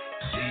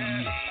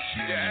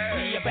 Yeah.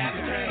 We about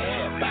to turn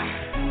up.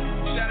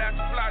 Shout out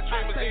to Fly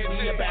Dreamers here too.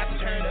 We about to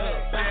turn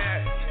up.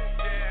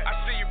 Yeah. I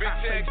see you, Big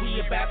Tech. We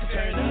about to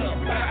turn up.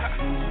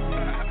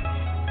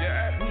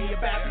 Yeah. We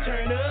about to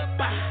turn up.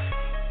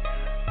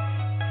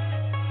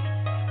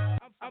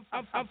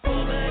 I'm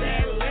full of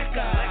that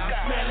liquor,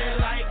 smelling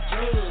like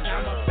drugs.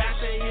 I'm about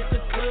to hit the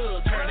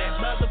club, turn that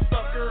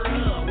motherfucker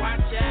up.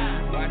 Watch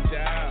out, watch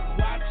out,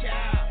 watch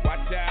out,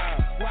 watch out,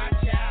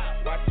 watch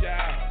out, watch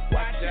out,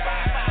 watch out.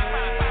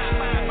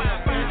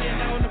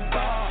 Running on the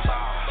bar,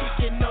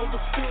 kicking over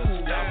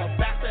food. I'm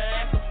about to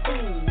act a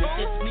fool. It's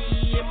just me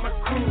and my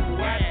crew.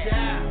 Watch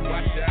out,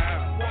 watch out,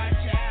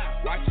 watch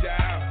out, watch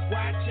out,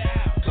 watch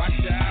out,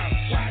 watch out,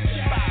 watch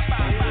out.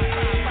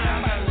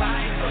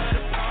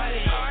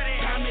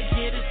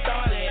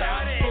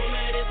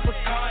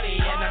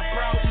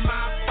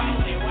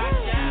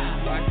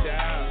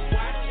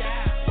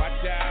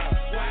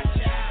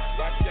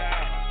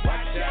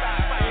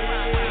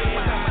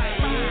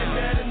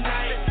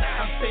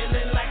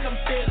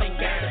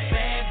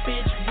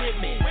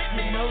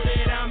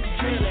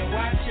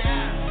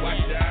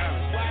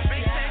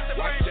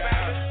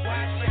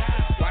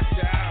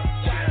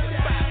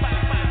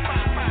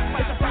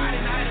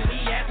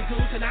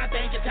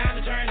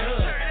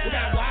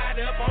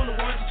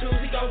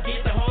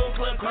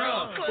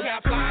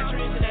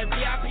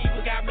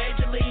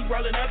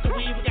 Rolling up the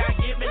weed, we got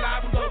Get Me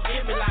Live, we gon'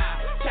 Get Me Live.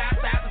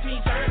 Shouts out to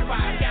Team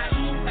Certified, we got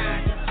East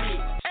Side this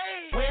bitch,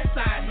 West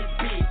Side this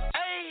bitch,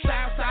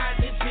 South Side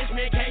this bitch,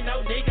 man, can't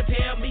no nigga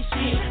tell me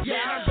shit.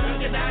 Yeah, I'm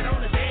bugging out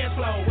on the dance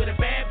floor with a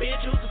bad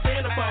bitch who's a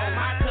centerfold.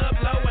 My cup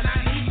low and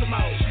I need some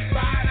more.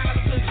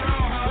 $5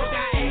 Control, ho,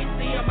 got AC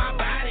on my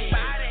body,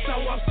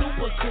 so I'm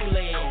super cool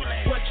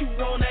in. What you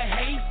wanna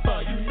hate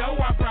for? You know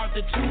I brought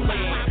the tool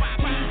in.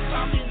 Keep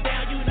talking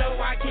down, you know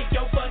I kick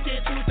your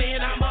fucking tooth in.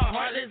 I'm a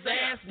heartless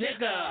ass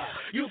nigga.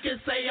 You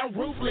can say I'm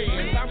ruthless.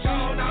 I'm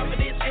going off of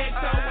this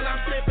XO when I'm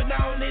flipping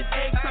on this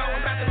XO.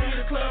 I'm about to leave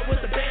the club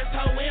with the best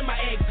hoe in my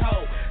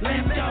ex-hoe.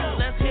 Let's go,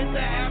 let's hit the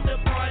after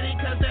party,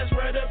 cause that's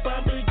where the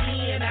fun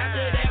begin.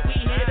 After that we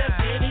hit the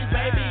Denny's,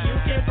 baby, you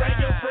can bring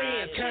your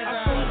friends. Cause I'm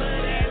full of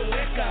that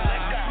liquor,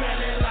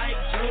 smelling like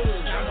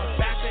drugs. I'm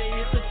about to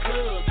hit the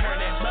club, turn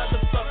that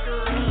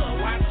motherfucker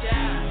up. Watch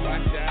out,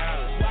 watch out,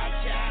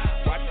 watch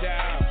out, watch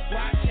out,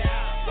 watch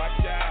out,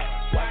 watch out,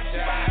 watch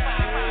out.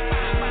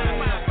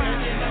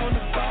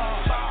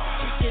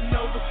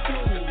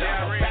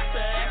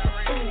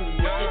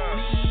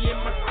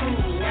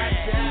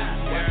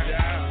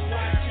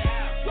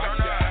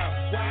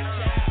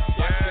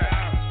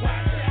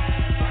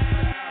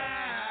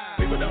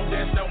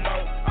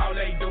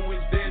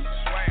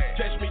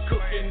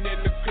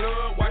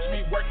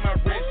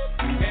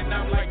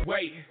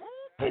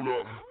 Hold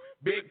up.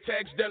 Big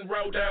Tex done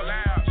rolled up.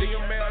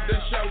 GML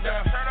done showed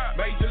up.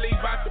 Major League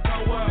about to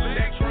pull up.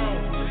 Next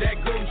room, that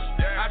goose.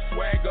 I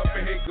swag up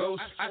and hit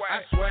goose. I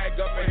swag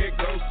up and hit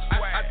goose.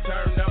 I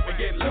turn up and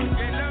get loose.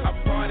 I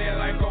party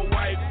like a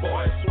white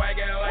boy,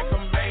 swagging like a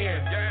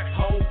man.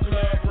 Whole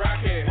club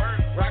rocking,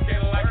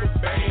 rocking like a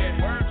band.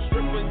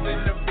 Strippers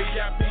in the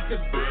VIP, cause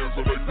bills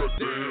are like a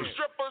dance.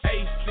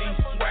 AC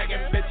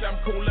swagging, bitch,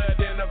 I'm cooler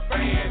than a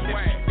fan. If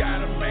you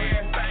got a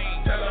man,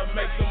 tell her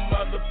make some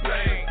other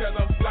plans. Cause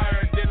I'm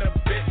flyer than a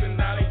bitch and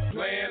I ain't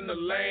playing the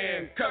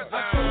land. Cause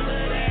I'm full of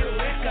that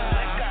liquor,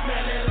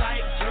 smelling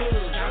like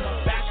drugs. I'm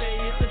about to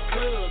hit the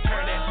club,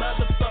 turn that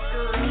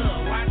motherfucker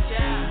up. Watch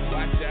out,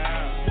 watch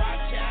out,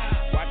 watch out,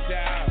 watch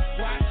out,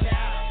 watch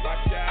out,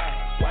 watch out,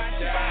 watch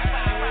out.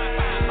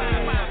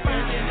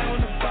 Burning on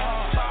the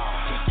bar,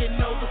 kicking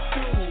over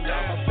food.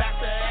 I'm about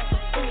to act a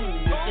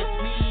fool. It's just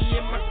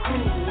me and my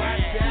crew.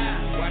 Watch out,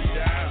 watch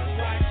out,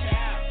 watch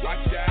out,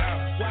 watch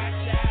out,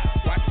 watch out,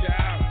 watch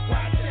out,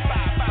 watch out.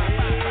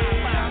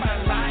 I'm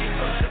alive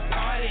for the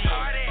party.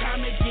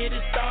 Time to get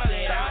it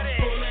started. I'm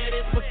full of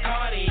this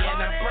Bacardi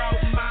and I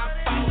broke my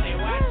phone.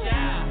 Watch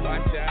out,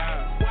 watch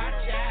out,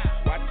 watch out,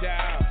 watch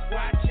out,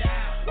 watch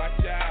out,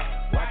 watch out,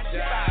 watch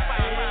out.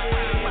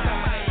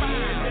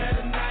 End of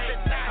the night,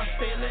 I'm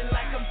feeling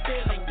like I'm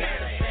feeling.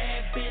 Got a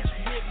bad bitch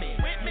with me.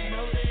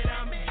 Know that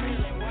I'm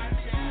feeling.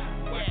 Watch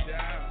out, watch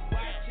out,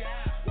 watch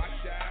out, watch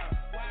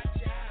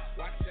out,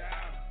 watch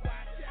out,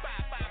 watch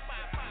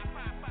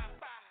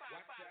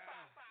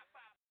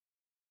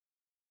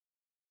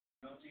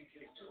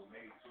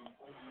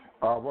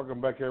out,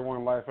 Welcome back,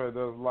 everyone. Life After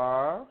Dusk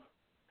Live.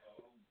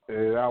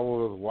 And that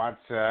was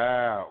Watch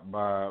Out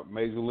by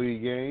Major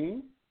League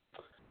Game.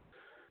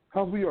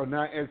 We are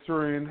now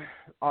entering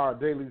our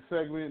daily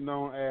segment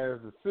known as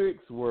the Six,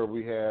 where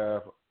we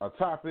have a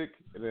topic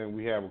and then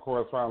we have a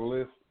corresponding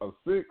list of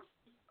six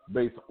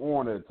based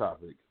on that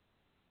topic.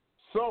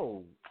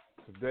 So,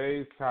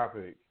 today's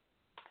topic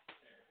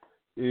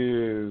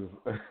is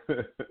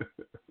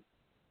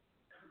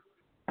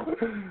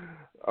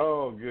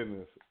oh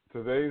goodness.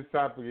 Today's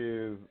topic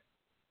is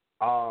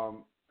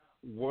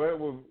what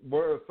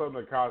are some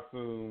of the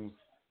costumes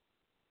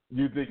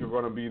you think are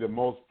going to be the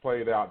most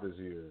played out this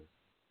year?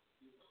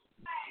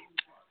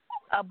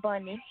 A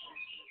bunny.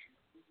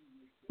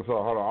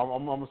 So hold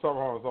on, I'm gonna start.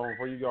 Hold on, so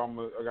before you go,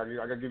 I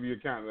gotta give you a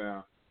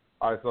countdown.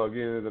 All right, so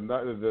again,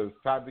 the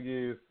topic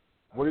is,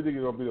 what do you think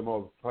is gonna be the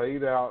most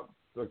played out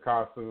the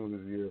costume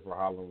this year for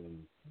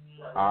Halloween?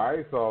 All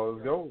right, so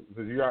let's go.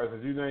 Since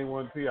you name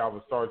one, T, I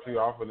will start you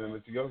off and then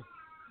let you go.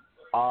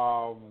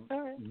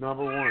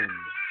 Number one.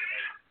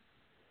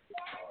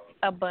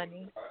 A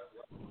bunny.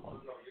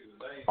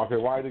 Okay,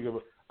 why do you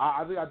think?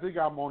 I think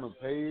I'm on the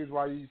page.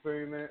 Why you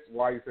saying that?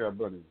 Why you say a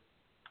bunny?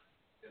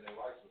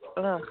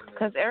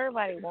 Because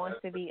everybody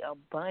wants to be a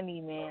bunny,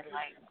 man.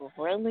 Like,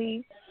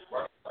 really?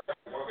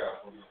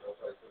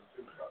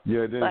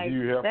 Yeah, then like,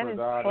 you have that to is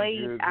die.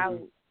 played out.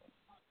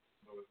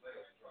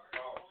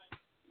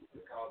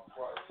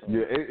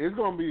 Yeah, it's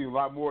gonna be a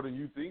lot more than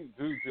you think,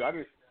 too. I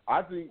think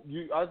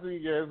it's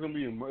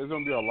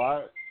gonna be a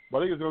lot, but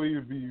I think it's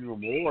gonna be even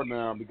more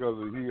now because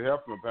of Hugh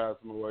Hefner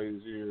passing away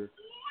this year.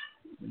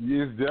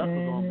 It's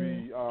definitely gonna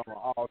be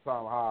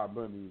all-time high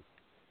bunnies.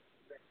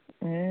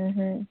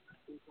 Mhm.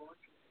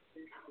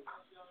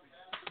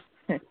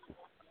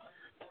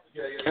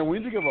 And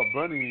when you think of a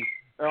bunny,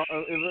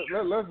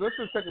 let's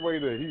just take away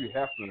the Hugh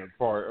Hefner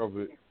part of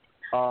it,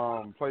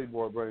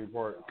 Playboy bunny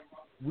part.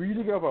 When you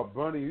think of a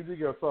bunny, you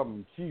think of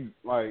something cute.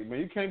 Like, man,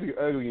 you can't be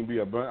ugly and be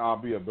a bunny. I'll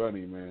be a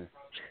bunny, man.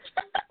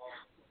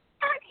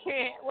 I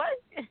can't. What?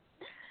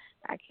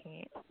 I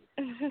can't.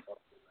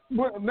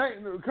 But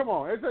come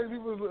on, every time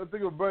people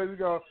think of bunnies, you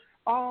go,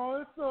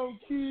 "Oh, it's so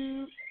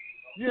cute."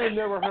 You ain't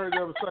never heard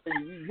them say.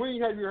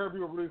 When have you heard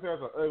people really say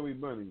that's an ugly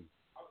bunny?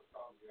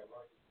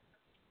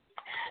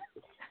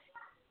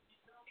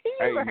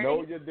 Hey,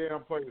 know your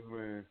damn place,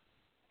 man.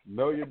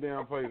 Know your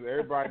damn place.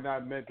 Everybody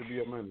not meant to be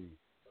a bunny.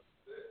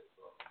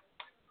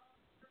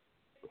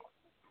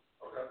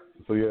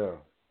 So yeah.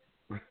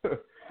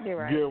 You're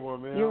right. Good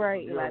one, man. You're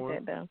right Good about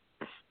one. that, though.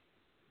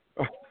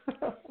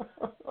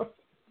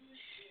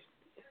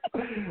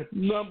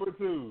 Number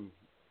two.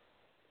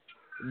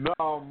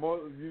 No,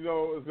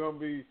 it's gonna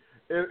be.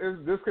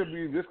 This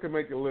could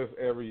make a list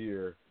every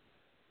year.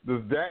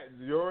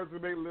 Yours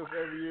can make a list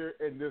every year,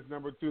 and this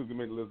number two can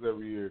make a list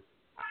every year.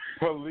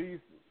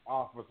 Police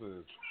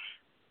officers.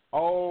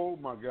 Oh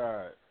my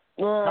God!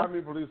 How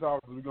many police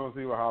officers we gonna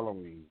see with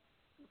Halloween?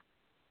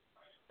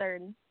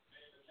 30.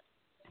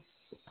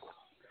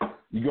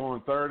 You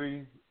going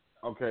 30?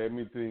 Okay, let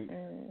me think.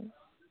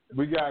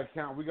 We gotta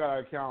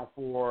account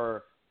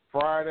for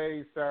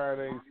Friday,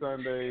 Saturday,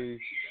 Sunday,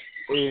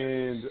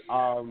 and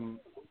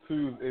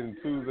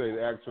Tuesday,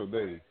 the actual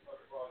day.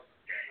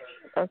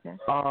 Okay.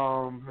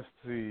 Let's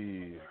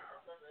see.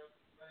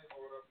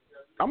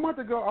 I'm about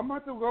to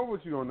go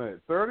with you on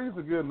that. 30 is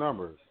a good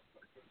number.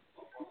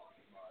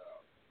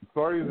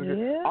 30 is a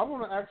good. I'm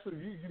gonna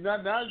actually. Now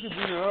that you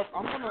bring it up,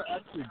 I'm gonna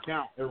actually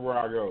count everywhere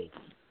I go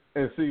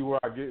and see where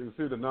I get and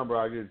see the number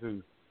I get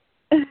to.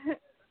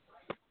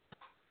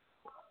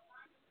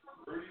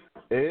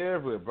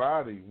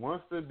 Everybody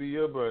wants to be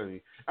a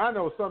bunny. I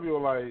know some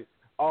people are like,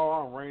 "Oh,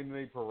 I'm raining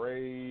a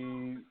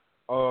parade."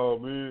 Oh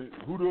man,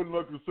 who doesn't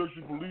like the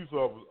sexy police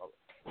officer?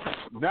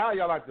 Now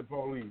y'all like the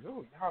police.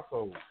 Oh,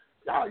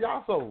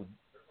 y'all so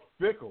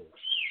fickle.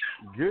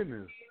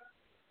 Goodness.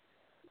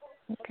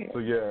 Okay. So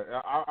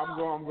yeah, I'm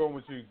going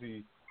with you,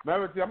 T.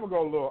 Now, T, I'm gonna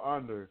go a little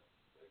under.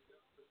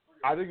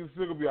 I think it's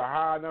still gonna be a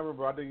high number,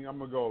 but I think I'm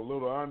gonna go a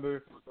little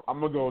under.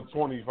 I'm gonna go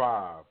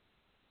 25.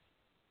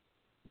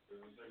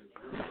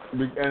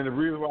 And the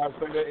reason why I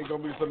say that ain't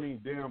gonna be so many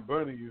damn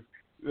bunnies.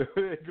 It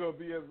ain't gonna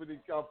be as many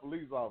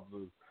police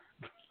officers.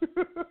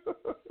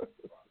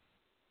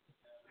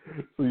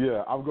 So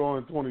yeah, I'm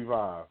going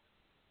 25.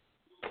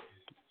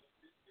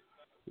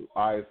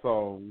 All right,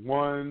 so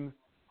one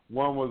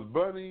was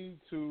bunny,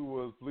 two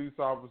was police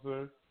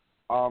officer.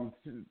 I'm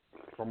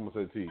gonna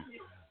say T.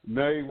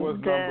 Nayy, what's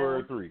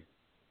number 3?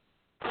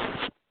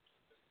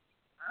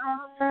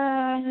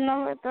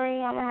 Number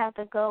 3, I'm gonna have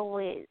to go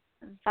with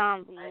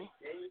zombie.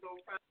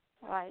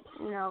 Like,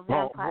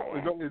 vampire.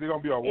 Is it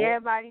gonna be a wolf?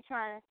 Everybody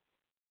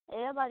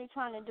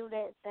trying to do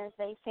that since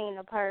they seen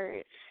the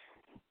Purge.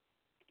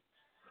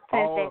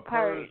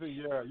 Purge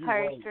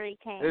 3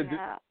 came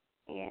out.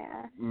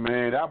 Yeah.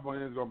 Man, that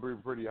one is gonna be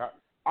pretty hot.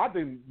 I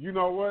think you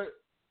know what?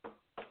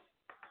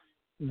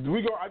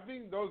 I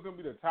think those are gonna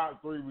be the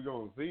top 3 we're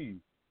gonna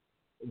see.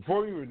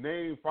 Before we even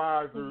name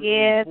 5 through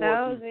 4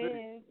 those through 6.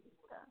 is.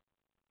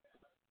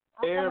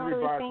 I haven't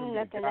really seen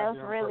nothing else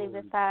really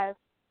besides.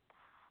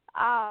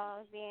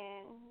 Oh,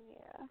 then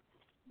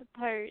yeah. The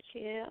Purge,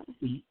 yeah.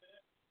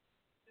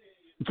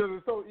 Because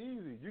it's so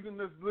easy. You can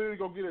just literally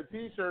go get a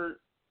T-shirt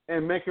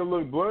and make it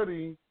look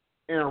bloody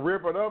and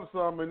rip it up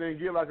some and then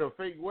get like a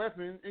fake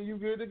weapon and you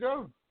good to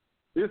go.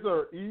 It's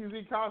an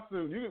easy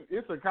costume.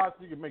 It's a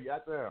costume you can make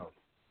at the house.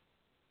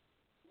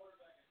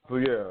 So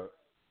yeah,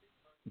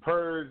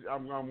 Purge.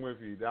 I'm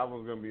with you. That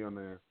one's gonna be on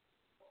there.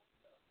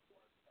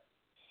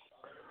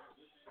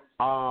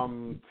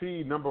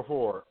 T number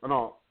 4. Oh,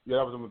 no, yeah,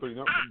 that was number 3.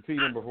 No, T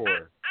number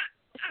 4.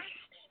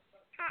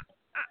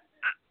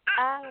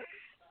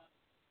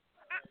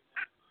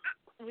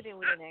 We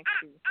didn't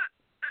actually.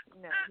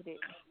 No, we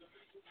didn't.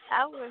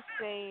 I would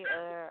say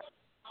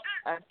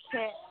a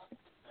cat.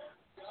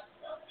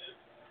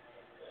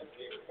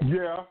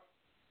 Yeah,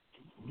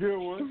 good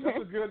one.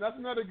 That's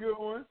another good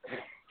one.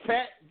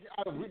 Cat.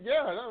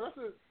 Yeah, that's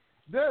it.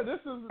 Yeah,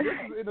 this is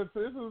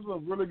a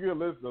really good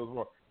list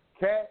though.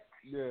 Cat.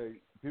 Yeah,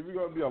 there's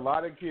gonna be a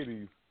lot of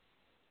kitties.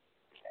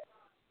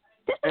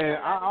 And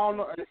I don't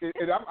know.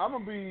 And I'm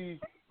gonna be.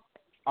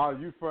 Oh,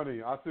 you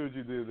funny. I see what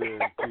you did there.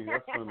 See,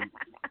 that's funny.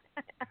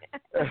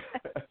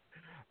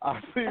 I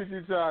see what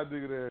you trying to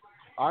do there.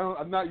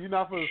 You're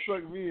not gonna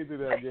suck me into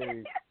that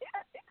game.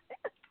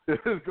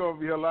 There's gonna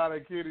be a lot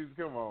of kitties.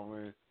 Come on,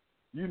 man.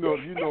 You know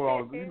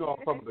I'm talking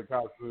about the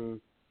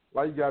costumes.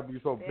 Why you gotta be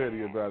so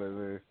petty about it,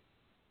 man?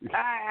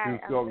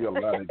 There's gonna be a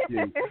lot of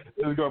kitties.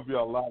 There's gonna be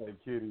a lot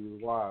of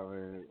kitties. Why,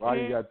 man? Why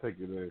you gotta take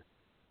it there?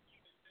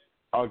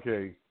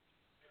 Okay,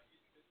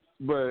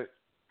 but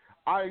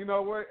you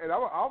know what? And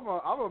I'm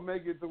gonna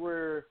make it to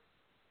where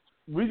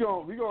we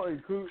gonna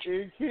include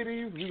in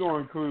kitties. We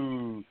gonna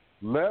include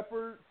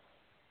leopards,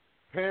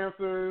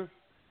 panthers,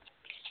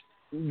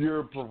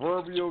 your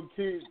proverbial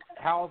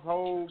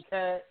household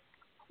cat,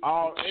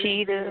 all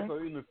cheetahs. So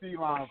in the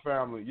feline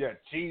family, yeah,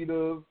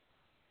 cheetahs,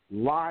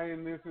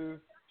 lionesses,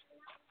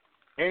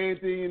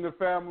 anything in the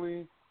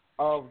family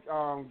of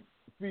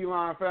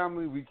feline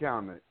family, we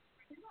count it.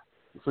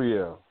 So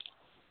yeah.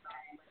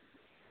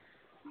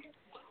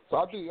 So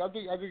I think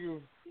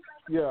it's,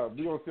 yeah,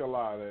 we're gonna see a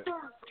lot of that.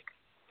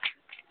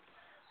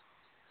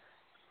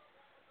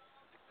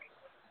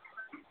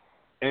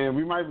 And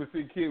we might even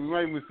see kids. We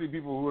might even see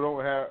people who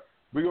don't have.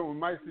 We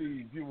might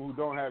see people who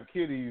don't have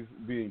kitties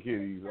being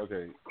kitties.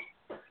 Okay.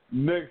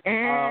 Next.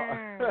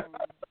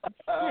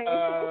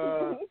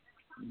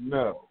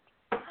 No.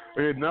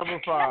 Okay, number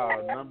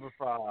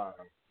 5.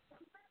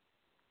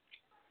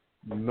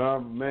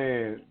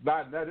 Man,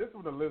 now this is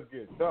when the list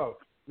gets tough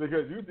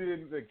because you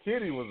did the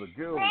kitty was a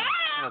good one.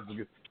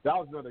 That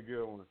was another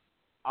good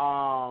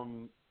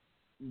one.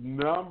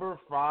 Number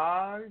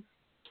 5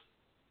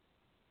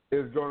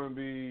 is going to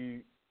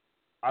be.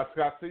 I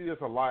see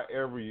this a lot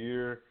every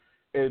year.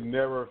 It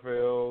never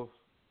fails.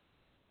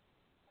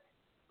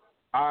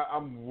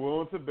 I'm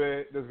willing to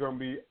bet there's going to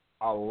be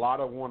a lot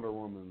of Wonder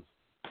Womans.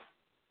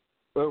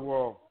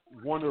 Well,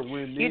 Wonder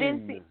Women. You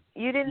didn't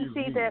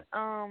see that.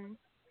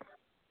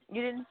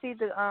 You didn't see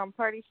the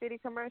Party City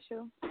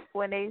commercial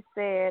when they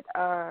said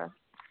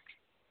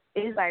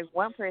it's like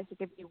one person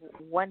could be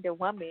Wonder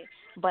Woman,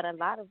 but a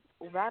lot of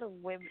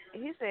women.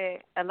 He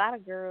said a lot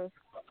of girls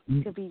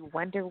could be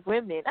Wonder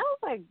Women. I was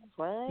like,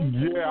 what?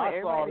 Yeah,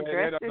 I saw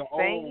that. The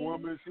old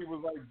woman, she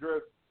was like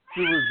dressed.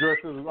 She was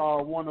dressed as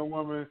Wonder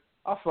Woman.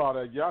 I saw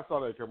that. Yeah, I saw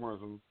that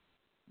commercial.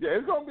 Yeah,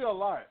 it's gonna be a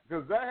lot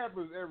because that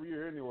happens every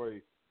year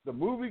anyway. The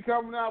movie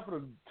coming out for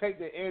to take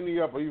the ante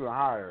up or even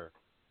higher.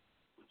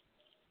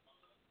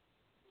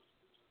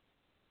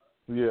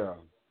 Yeah.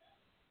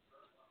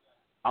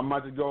 I'm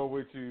about to go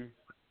with you.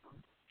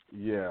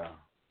 Yeah.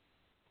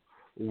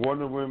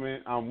 Wonder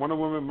Woman. Wonder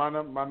Woman. My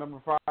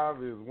number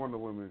 5 is Wonder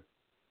Woman.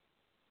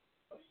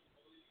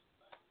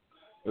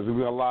 There's gonna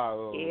be a lot of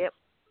those. Yep.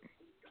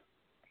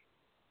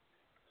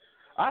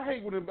 I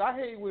hate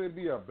when it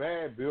be a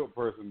bad built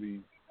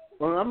person.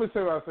 Well, I'm gonna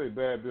say when I say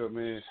bad built,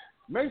 man.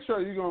 Make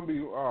sure you're gonna be.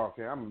 Oh,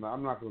 okay. I'm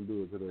not gonna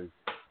do it today.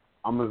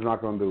 I'm just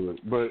not gonna do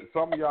it. But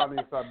some of y'all need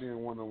to stop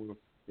being Wonder Woman.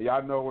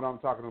 Y'all know what I'm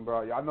talking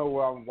about. Y'all know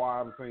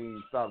why I'm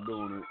saying stop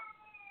doing it.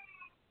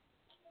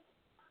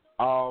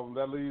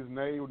 That leaves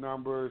Nayy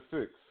number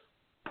 6.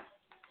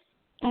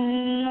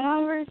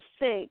 Number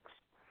 6.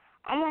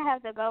 I'm going to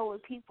have to go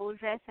with people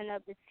dressing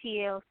up as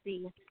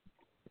TLC.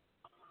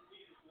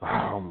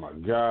 Oh, my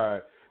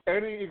God.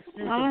 Any excuse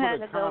to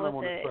put a condom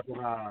on the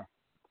fucking eye.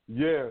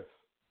 Yes.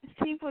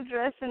 People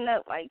dressing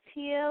up like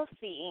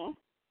TLC.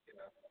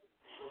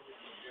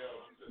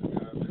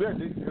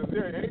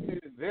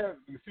 They're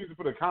excuse to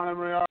put a condom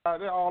in their eye.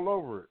 They're all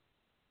over it.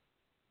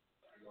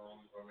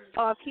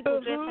 Or people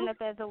dressing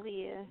up as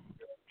Aaliyah.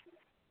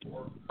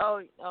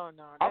 Oh no.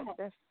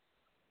 That's...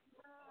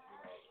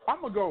 I'm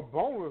going to go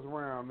boneless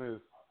around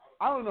this.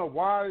 I don't know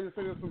why you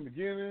say this from the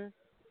beginning.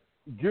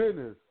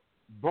 Goodness.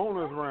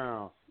 Boneless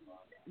round.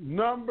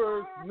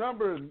 Number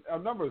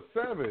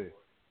 7.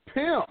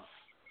 Pimps.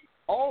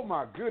 Oh,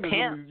 my goodness.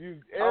 Every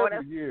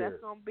year.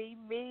 That's going to be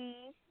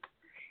me.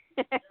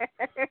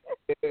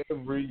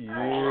 Every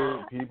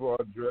year, people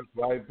are dressed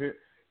like pimps.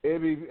 That's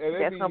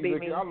going to be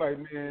me. I'm like,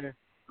 man,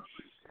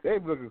 they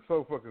be looking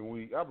so fucking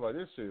weak. I'm like,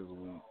 this shit is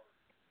weak.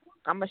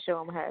 I'm gonna show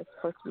them how it's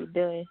supposed to be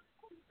done.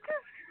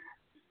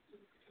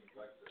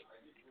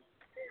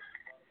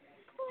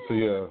 So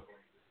yeah,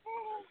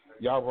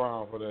 y'all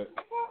run for that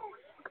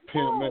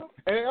pimp man.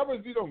 And I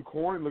always see them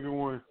corny looking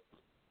ones.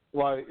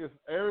 Like it's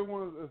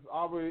everyone is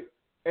always.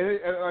 And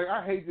like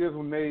I hate this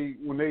when they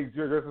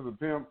dress as a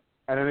pimp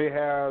and then they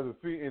have the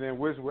feet and then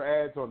wish will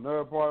add to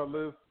another part of the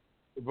list,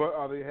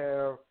 but they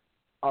have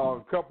a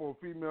couple of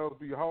females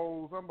be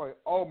hoes. I'm like,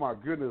 oh my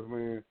goodness,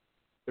 man!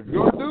 If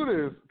you're gonna do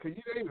this, can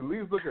you at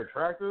least look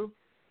attractive?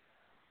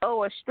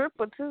 Oh, a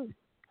stripper too.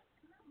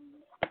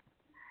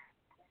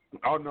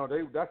 Oh no,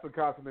 that's the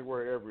costume they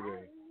wear every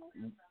day.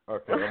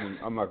 Okay,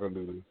 I'm not gonna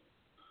do this.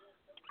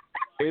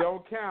 It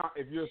don't count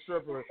if you're a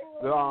stripper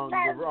the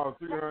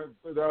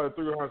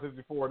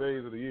 364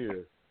 days of the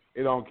year.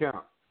 It don't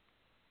count.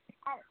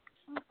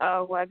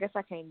 Oh well, I guess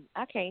I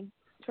can't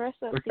dress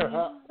up.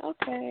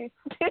 Okay.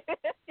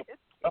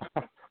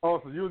 Oh,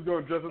 so you was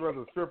gonna dress up as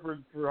a stripper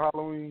for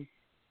Halloween?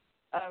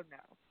 Oh no.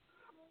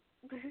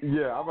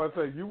 Yeah, I'm about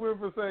to say you went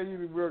from saying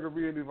you were gonna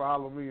be in there for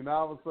Halloween. Now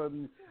all of a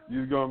sudden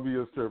you're gonna be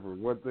a stripper.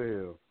 What the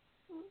hell?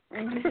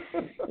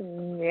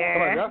 Yeah.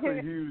 Like, that's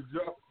a huge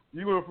jump.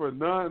 You went from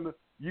none to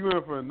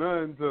I'm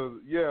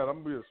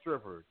gonna be a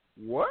stripper.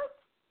 What?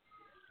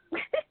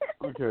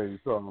 Okay,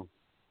 so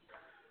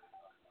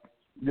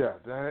yeah,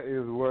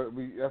 that's what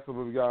we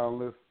got on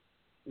the list.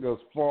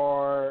 Goes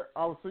far.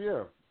 Oh, so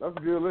yeah, that's a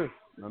good list.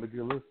 Not a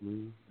good list,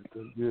 man. That's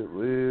a good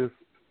list.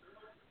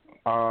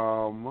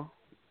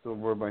 So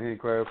where my hand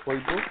class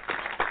playbook.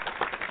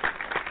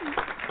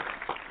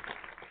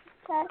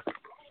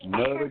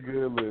 Another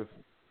good list.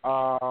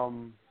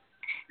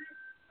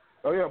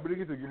 Oh yeah, we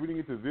didn't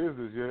get to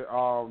visitors yet.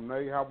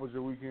 Nayy, how was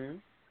your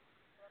weekend?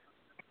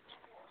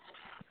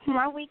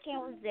 My weekend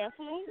was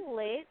definitely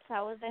lit.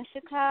 I was in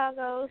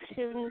Chicago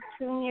shooting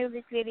 2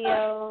 music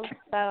videos,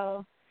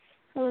 so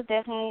it was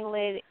definitely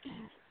lit.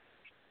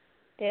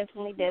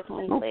 Definitely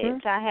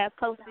lit. I have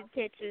posted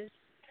pictures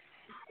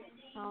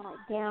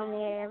down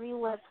there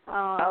everywhere.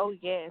 Oh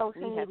yes,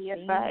 social media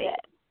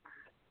sites.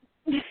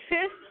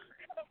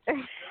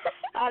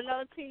 I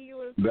know T, you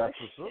was. That's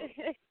what's up.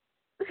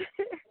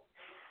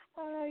 I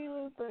know you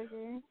was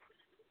looking.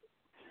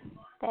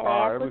 All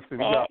right, let me see. We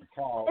got a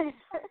call.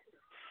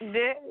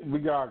 We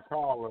got a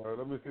caller.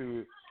 Let me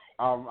see.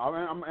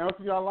 I'm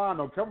answering y'all line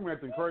though. Come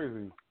acting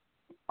crazy.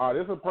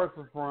 This is a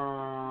person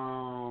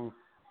from.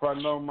 If I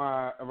know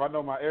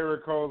my area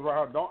codes right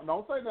here,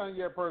 don't say nothing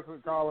yet,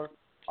 person caller.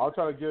 I'll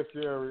try to guess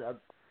your area.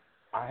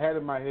 I had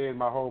in my head,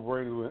 my whole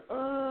brain went.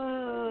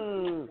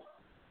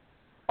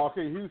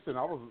 Okay, Houston.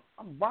 I'm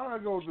about to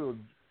go to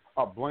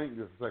a blank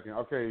just a second.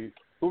 Okay,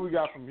 who we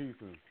got from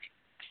Houston?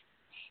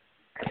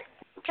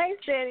 Hey,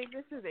 Ceddy,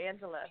 this is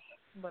Angela,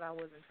 but I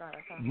wasn't trying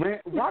to talk. Man,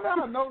 why did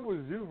I know it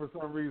was you for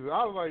some reason?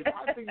 I was like,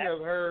 I think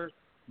that's her,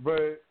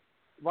 but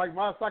like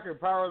my second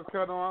power is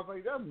cut on. I was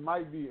like, that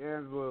might be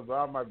Angela, but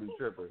I might be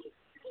tripping.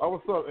 Oh,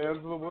 what's up,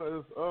 Angela?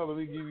 Let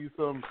me give you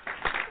some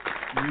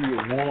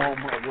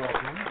warm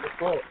welcome.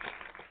 What's up?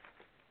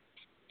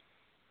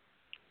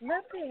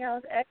 Nothing. I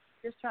was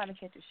actually just trying to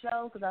catch a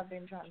show because I've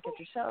been trying to catch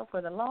a show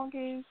for the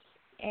longest.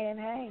 And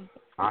hey,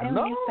 I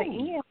know.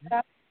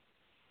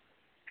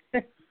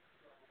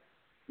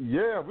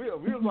 Yeah, we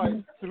was like,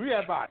 we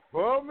had about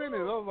 12 minutes.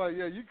 I was like,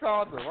 yeah, you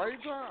called at the right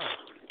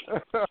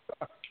time.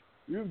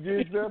 You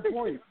get that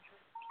point.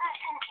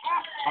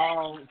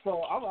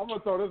 So I'm gonna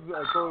throw this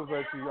at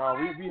you.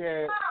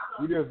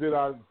 We just did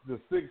the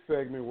 6th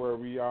segment where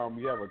we have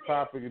a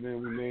topic and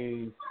then we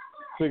name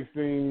 6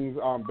 things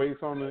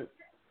based on it.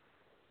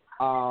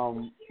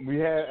 We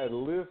had a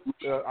list.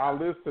 Our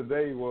list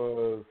today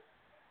was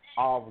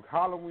of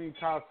Halloween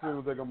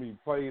costumes that are gonna be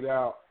played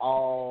out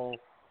all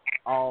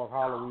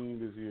Halloween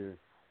this year.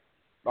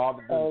 All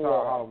the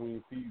entire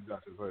Halloween season, I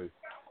should say.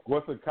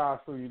 What's the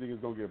costume you think is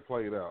gonna get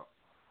played out?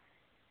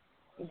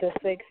 The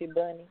sexy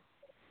bunny.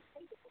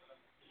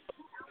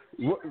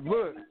 Look,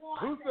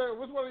 who said?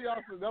 Which one of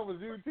y'all said that was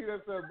you? T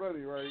that said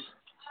bunny, right?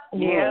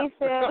 Yeah.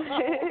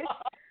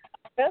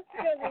 That's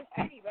because it's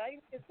cheap. I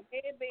used to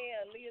get a headband,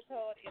 a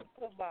leotard, and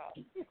football.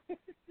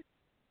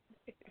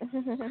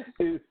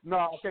 No,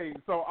 okay.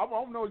 So I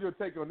don't know your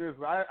take on this.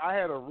 But I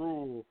had a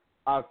rule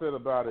I said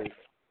about it.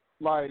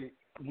 Like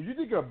when you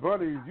think of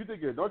bunnies,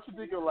 don't you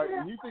think of like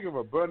when you think of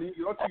a bunny,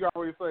 don't you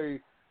always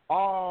say,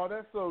 "Oh,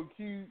 that's so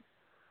cute."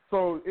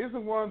 So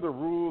isn't one of the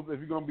rules if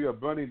you're gonna be a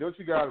bunny, don't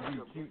you gotta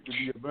be cute to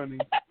be a bunny?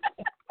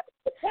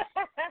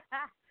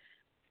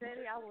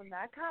 Ceddy, I will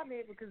not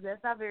comment because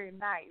that's not very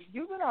nice.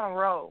 You've been on a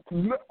roll.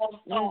 No,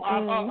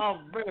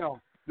 ma'am.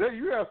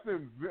 You have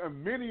spent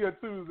many a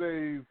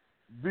Tuesdays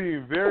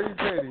being very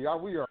petty.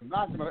 We are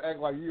not gonna act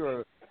like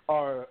you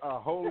are a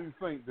holy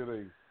saint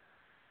today.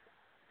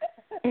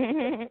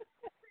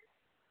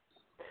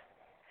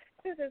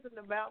 This isn't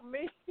about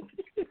me.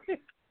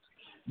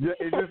 Yeah,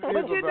 it just is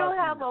but you about do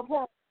have a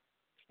point.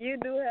 You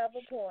do have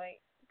a point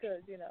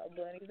because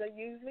bunnies are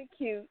usually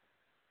cute.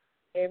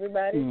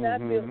 Everybody's not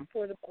built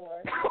for the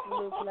part.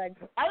 Look like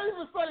I didn't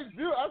even say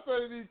cute. I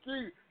said he's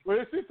cute.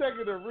 But she's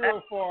taking it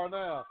real far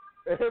now.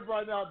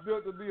 Everybody not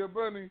built to be a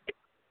bunny.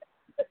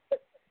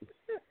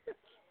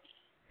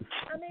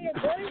 I mean,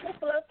 bunnies are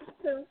fluffy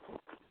too.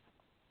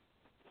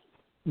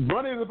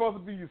 Bunnies are supposed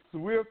to be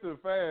swift and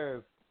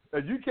fast.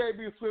 If you can't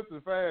be swift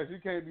and fast, you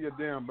can't be a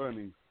damn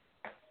bunny.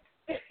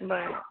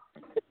 Right.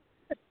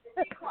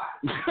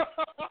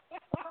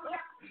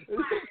 If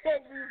you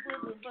can't be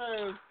swift and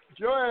fast,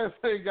 your ass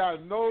ain't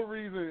got no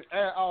reason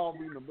at all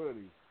being a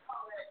bunny.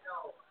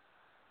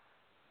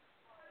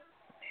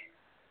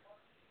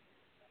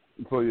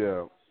 So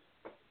yeah,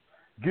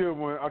 give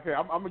one. Okay,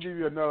 I'm gonna give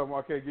you another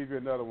one. I can't give you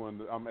another one.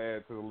 I'm gonna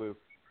add to the list.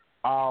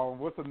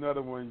 What's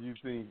another one you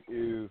think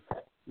is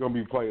gonna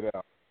be played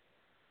out?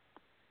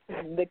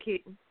 The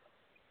kitten.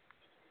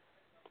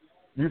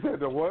 You said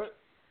the what?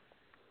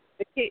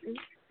 The kitten.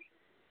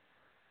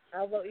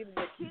 I vote either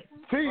the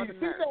kitten or the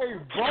She nurse.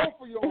 named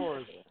both of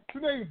yours. She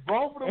named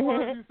both of the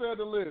ones you said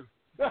the list.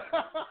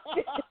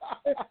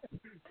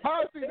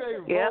 How she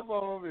named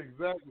both of them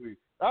exactly?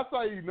 That's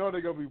how you know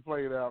they're gonna be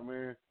played out,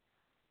 man.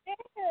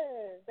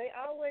 Yes, they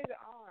always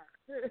are.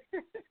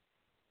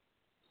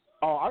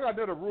 Oh, I got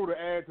another rule to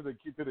add to the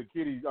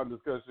kitty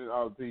discussion,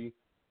 T.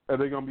 And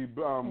they're gonna be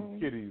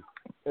kitties.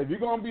 If you're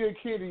gonna be a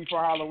kitty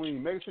for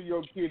Halloween, make sure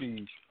your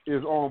kitty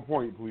is on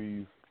point,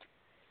 please.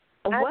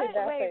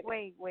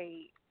 Wait.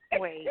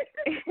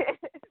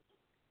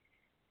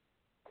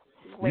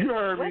 You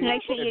heard me.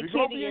 Make sure if your you're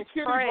gonna kitty be a is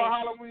kitty fresh. for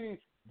Halloween,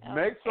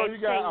 make sure you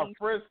got a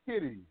fresh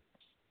kitty.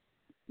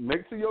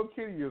 Make sure your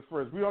kitty is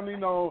fresh. We don't need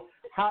no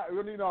hot. We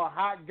don't need no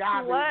hot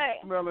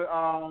garbage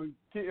smelling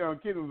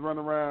kittens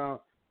running around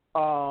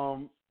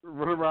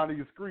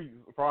these streets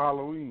for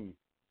Halloween.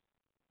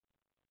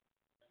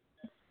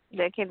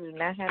 That kid does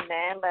not have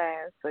 9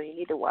 lives, so you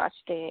need to watch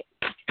that.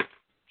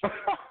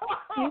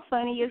 You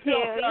funny as hell.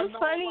 You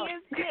funny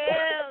as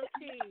hell,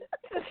 Chief.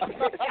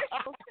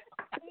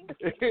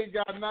 It ain't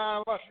got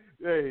 9 lives.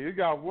 Hey, it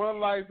got 1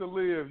 life to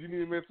live. You need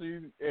to make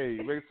sure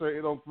make sure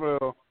it don't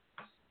smell.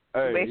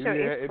 Hey, make sure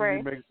it's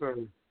fresh. Make sure.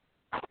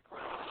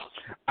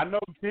 I know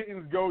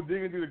kittens go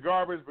digging through the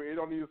garbage, but it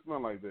don't need to smell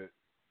like that.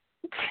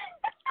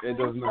 It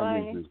does not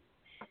need to.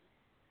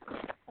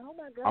 Oh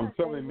my God! I'm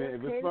telling you, man,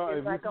 if you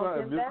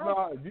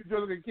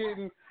just a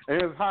kitten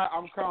and it's hot,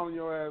 I'm calling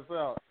your ass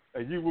out,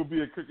 and you will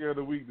be a cookie of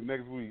the week the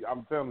next week.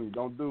 I'm telling you,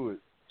 don't do it.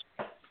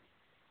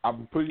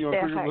 I'm putting you on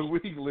cookie of the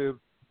week list.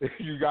 If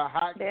you got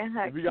hot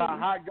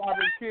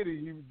garbage kitty,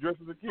 you dress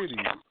as a kitty.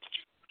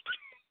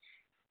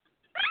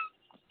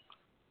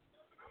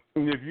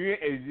 And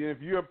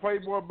if you're a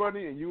Playboy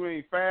bunny and you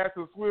ain't fast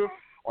and swift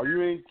or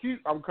you ain't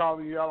cute, I'm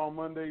calling you out on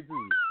Monday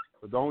too.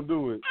 So don't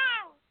do it.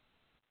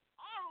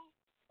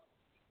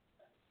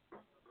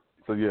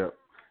 So yeah,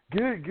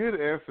 good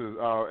answers.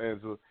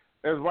 Angela.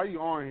 As why you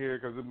on here?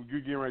 Because we're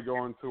getting ready to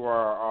go into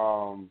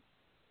our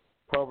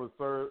public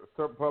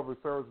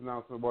service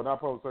announcement. Well,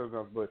 not public service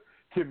announcement, but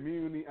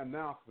community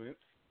announcements.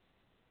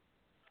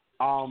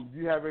 Do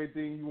you have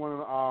anything you want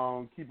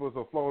to keep us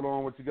afloat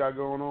on? What you got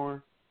going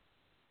on?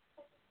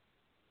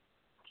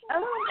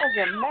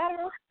 As a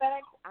matter of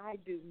fact, I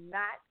do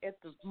not at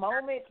the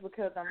moment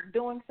because I'm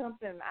doing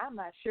something. I'm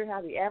not sure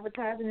how the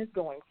advertising is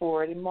going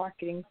for it and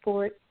marketing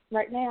for it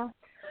right now.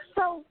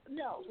 So,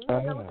 no.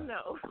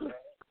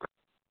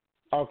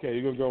 Okay,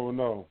 you're going to go with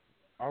no.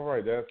 All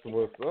right, that's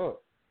what's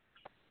up.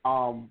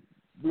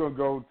 We're going to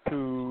go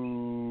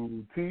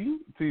to T.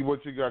 T,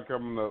 what you got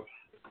coming up?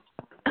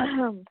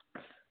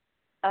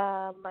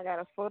 I got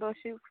a photo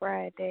shoot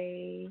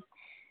Friday,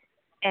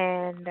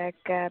 and I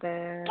got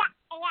a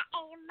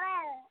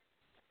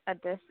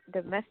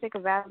domestic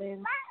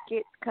violence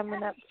skit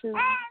coming up too.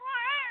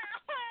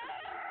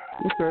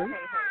 Okay.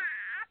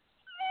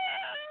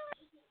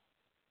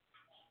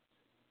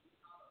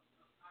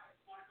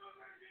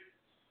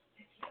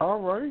 All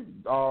right.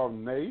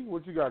 Nayy,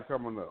 what you got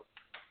coming up?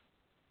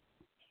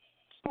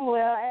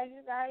 Well, as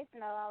you guys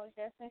know, I was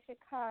just in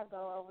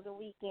Chicago over the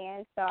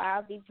weekend, so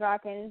I'll be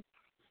dropping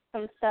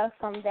some stuff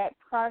from that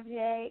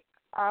project.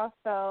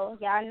 Also,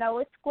 y'all know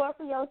it's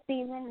Scorpio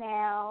season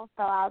now,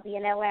 so I'll be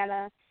in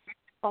Atlanta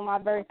for my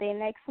birthday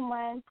next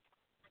month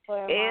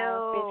for my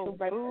official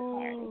birthday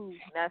party.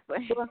 That's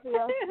what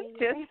Scorpio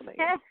season.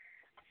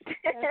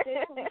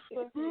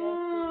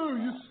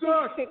 You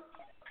suck.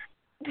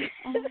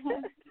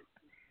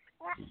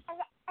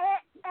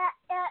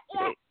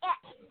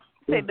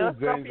 Say no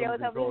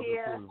Scorpios over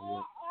here.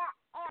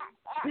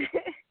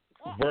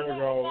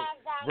 Virgo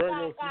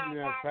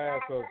season has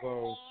passed us,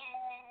 so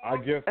I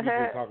guess we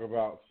can talk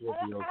about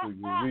Scorpio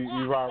season.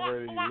 We've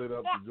already lit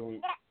up the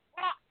joint.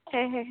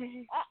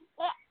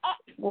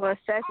 Well,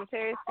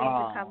 Sagittarius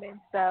season coming,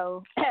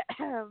 so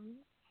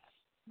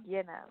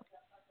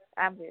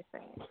I'm just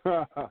saying.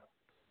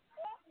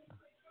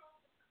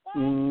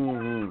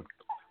 Mm-hmm.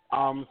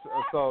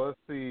 So let's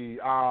see.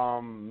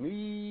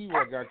 Me,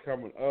 what I got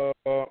coming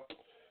up?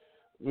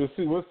 Let's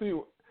see.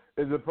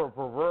 Is it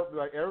proverb?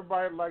 Like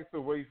everybody likes to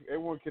wait.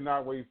 Everyone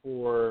cannot wait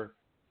for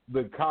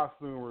the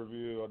costume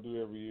reveal I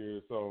do every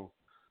year. So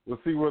we'll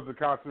see what the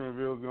costume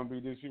reveal is going to be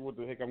this year. What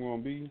the heck I'm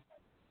going to be?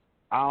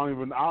 I don't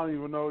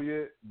even know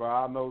yet, but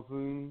I'll know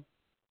soon.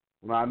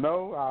 when I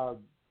know, I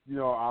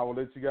will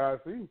let you guys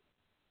see.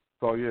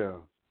 So yeah,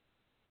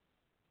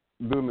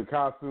 doing the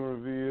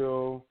costume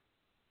reveal.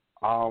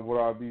 What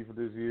I'll be for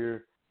this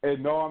year.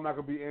 And no, I'm not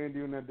gonna be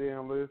Andy on that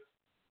damn list.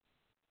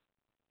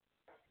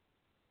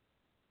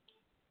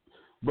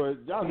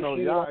 But y'all know,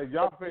 if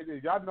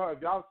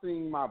y'all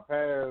seen my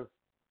past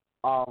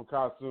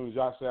costumes,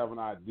 y'all should have an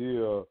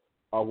idea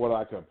of what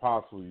I could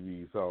possibly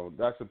be. So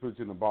that should put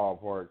you in the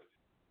ballpark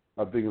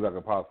of things I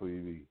could possibly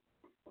be.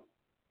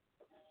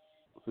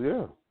 So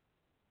yeah.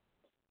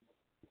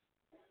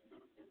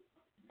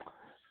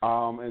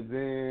 And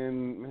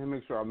then let me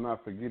make sure I'm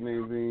not forgetting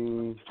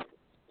anything.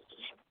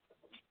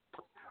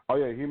 Oh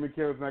yeah, Human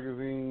Cares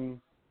Magazine.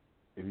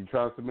 If you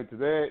try to submit to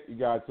that, you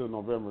got till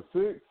November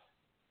 6th.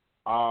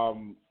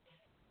 And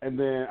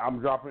then I'm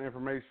dropping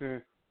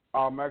information.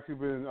 I'm actually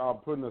been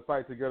putting a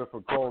site together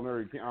for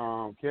Culinary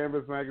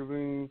Canvas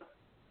Magazine.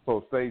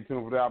 So stay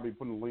tuned for that. I'll be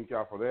putting a link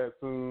out for that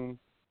soon.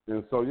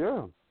 And so,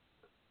 yeah.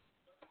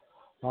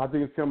 I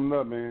think it's coming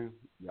up, man.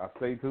 Y'all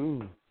stay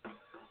tuned.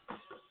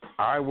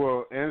 All right,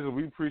 well, Angela,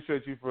 we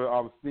appreciate you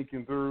for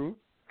sneaking through,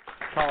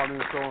 calling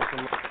in, showing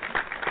some love.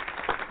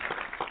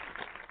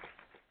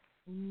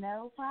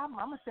 No problem.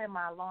 I'm going to set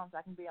my alarm so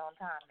I can be on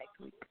time next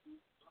week.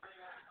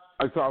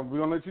 So we're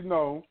going to let you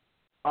know.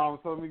 So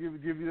let me give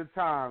you the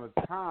time.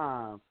 The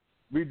time,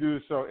 we do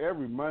the show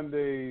every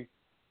Monday.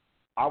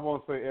 I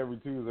won't say every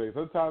Tuesday.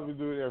 Sometimes we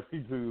do it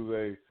every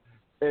Tuesday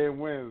and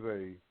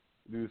Wednesday.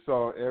 We do the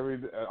show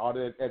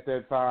at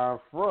that time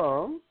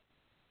from,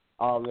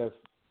 that's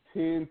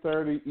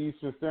 10:30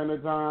 Eastern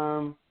Standard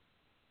Time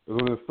is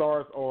when it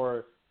starts,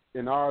 or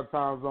in our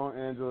time zone,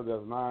 Angela,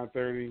 that's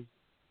 9:30.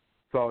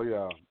 So,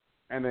 yeah.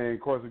 And then,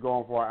 of course, it's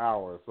going for an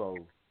hour. So,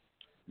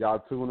 y'all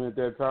tune in at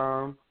that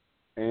time,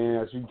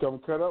 and you come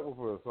cut up with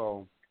us.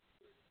 So,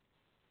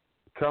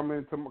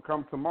 come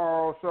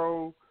tomorrow's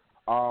show.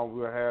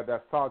 We'll have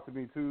that's Talk to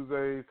Me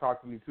Tuesdays.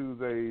 Talk to Me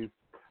Tuesdays.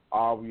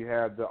 We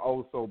have the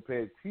Oh So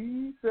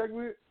Petty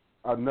segment,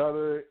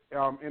 another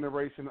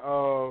iteration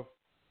of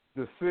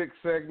the 6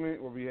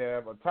 segment where we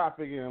have a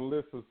topic and a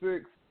list of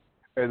 6.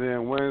 And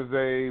then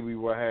Wednesday we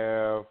will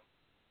have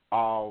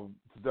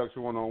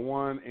Seduction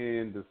 101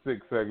 and the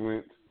 6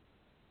 segment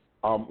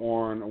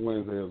on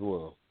Wednesday as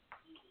well.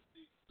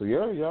 So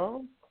yeah,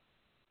 y'all.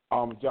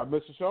 Y'all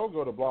missed the show,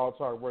 go to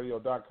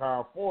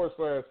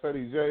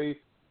blogtalkradio.com/Ceddy J,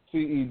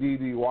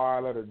 Ceddy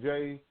letter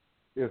J.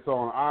 It's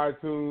on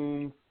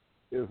iTunes.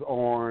 It's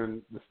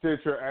on the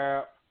Stitcher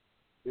app.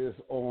 It's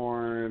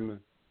on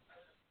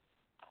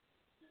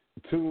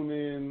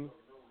TuneIn.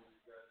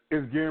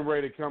 It's getting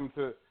ready to come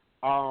to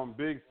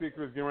Big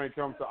Secret's getting ready to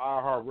come to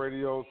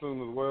iHeartRadio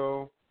soon as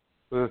well.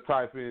 So just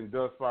type in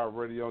Dustspot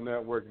Radio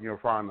Network and you'll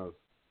find us.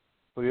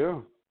 So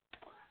yeah,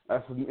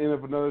 that's the end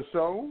of another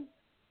show.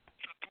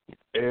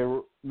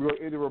 And we'll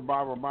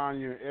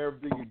remind you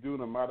everything you do,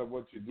 no matter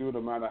what you do,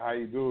 no matter how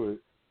you do it.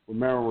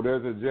 Remember, where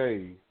there's a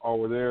J or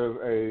where there's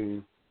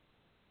a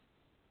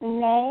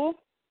no,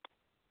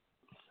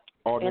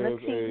 or there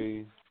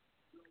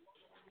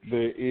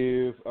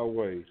is a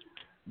way.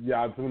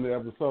 Y'all tune the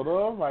episode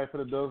of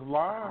After Dusk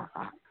Live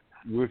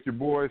with your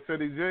boy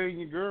Ceddy J and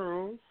your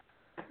girls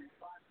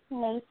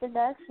Nayy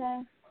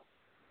Seduction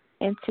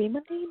and Tee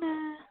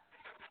Malinaaa.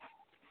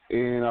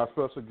 And our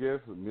special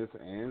guest is Miss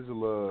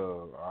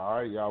Angela. All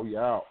right, y'all, we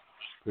out.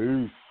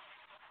 Peace.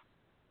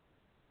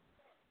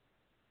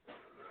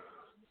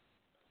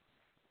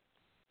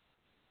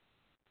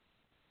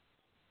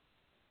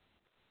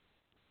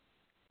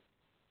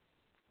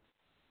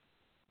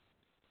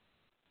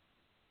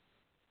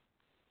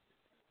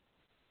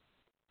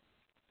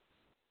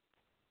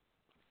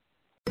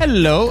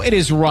 Hello, it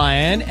is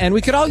Ryan, and we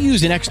could all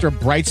use an extra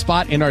bright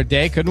spot in our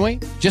day, couldn't we?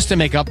 Just to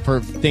make up for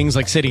things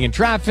like sitting in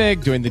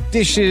traffic, doing the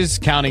dishes,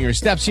 counting your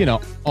steps,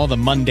 all the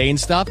mundane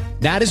stuff.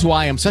 That is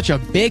why I'm such a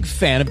big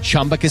fan of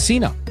Chumba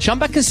Casino.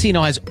 Chumba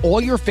Casino has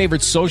all your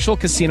favorite social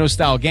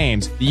casino-style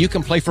games that you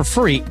can play for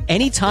free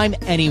anytime,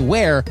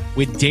 anywhere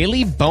with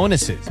daily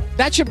bonuses.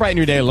 That should brighten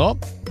your day a little.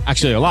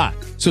 Actually, a lot.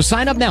 So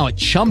sign up now at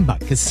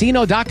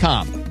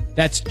ChumbaCasino.com.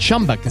 That's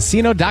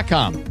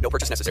ChumbaCasino.com. No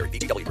purchase necessary.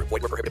 VGW Group.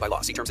 Void where prohibited by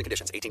law. See terms and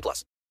conditions.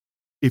 18+.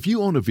 If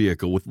you own a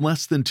vehicle with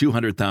less than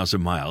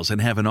 200,000 miles and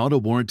have an auto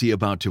warranty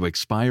about to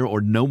expire or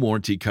no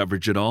warranty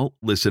coverage at all,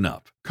 listen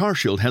up.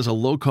 CarShield has a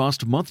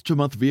low-cost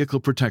month-to-month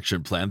vehicle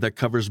protection plan that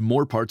covers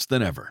more parts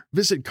than ever.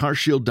 Visit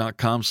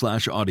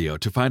carshield.com/audio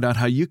to find out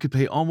how you could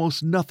pay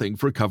almost nothing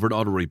for covered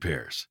auto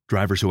repairs.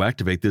 Drivers who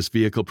activate this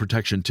vehicle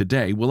protection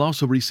today will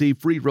also receive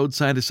free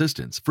roadside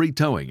assistance, free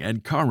towing,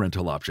 and car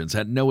rental options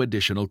at no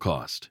additional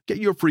cost. Get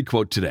your free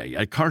quote today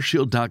at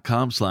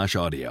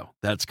carshield.com/audio.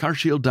 That's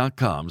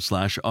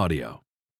carshield.com/audio.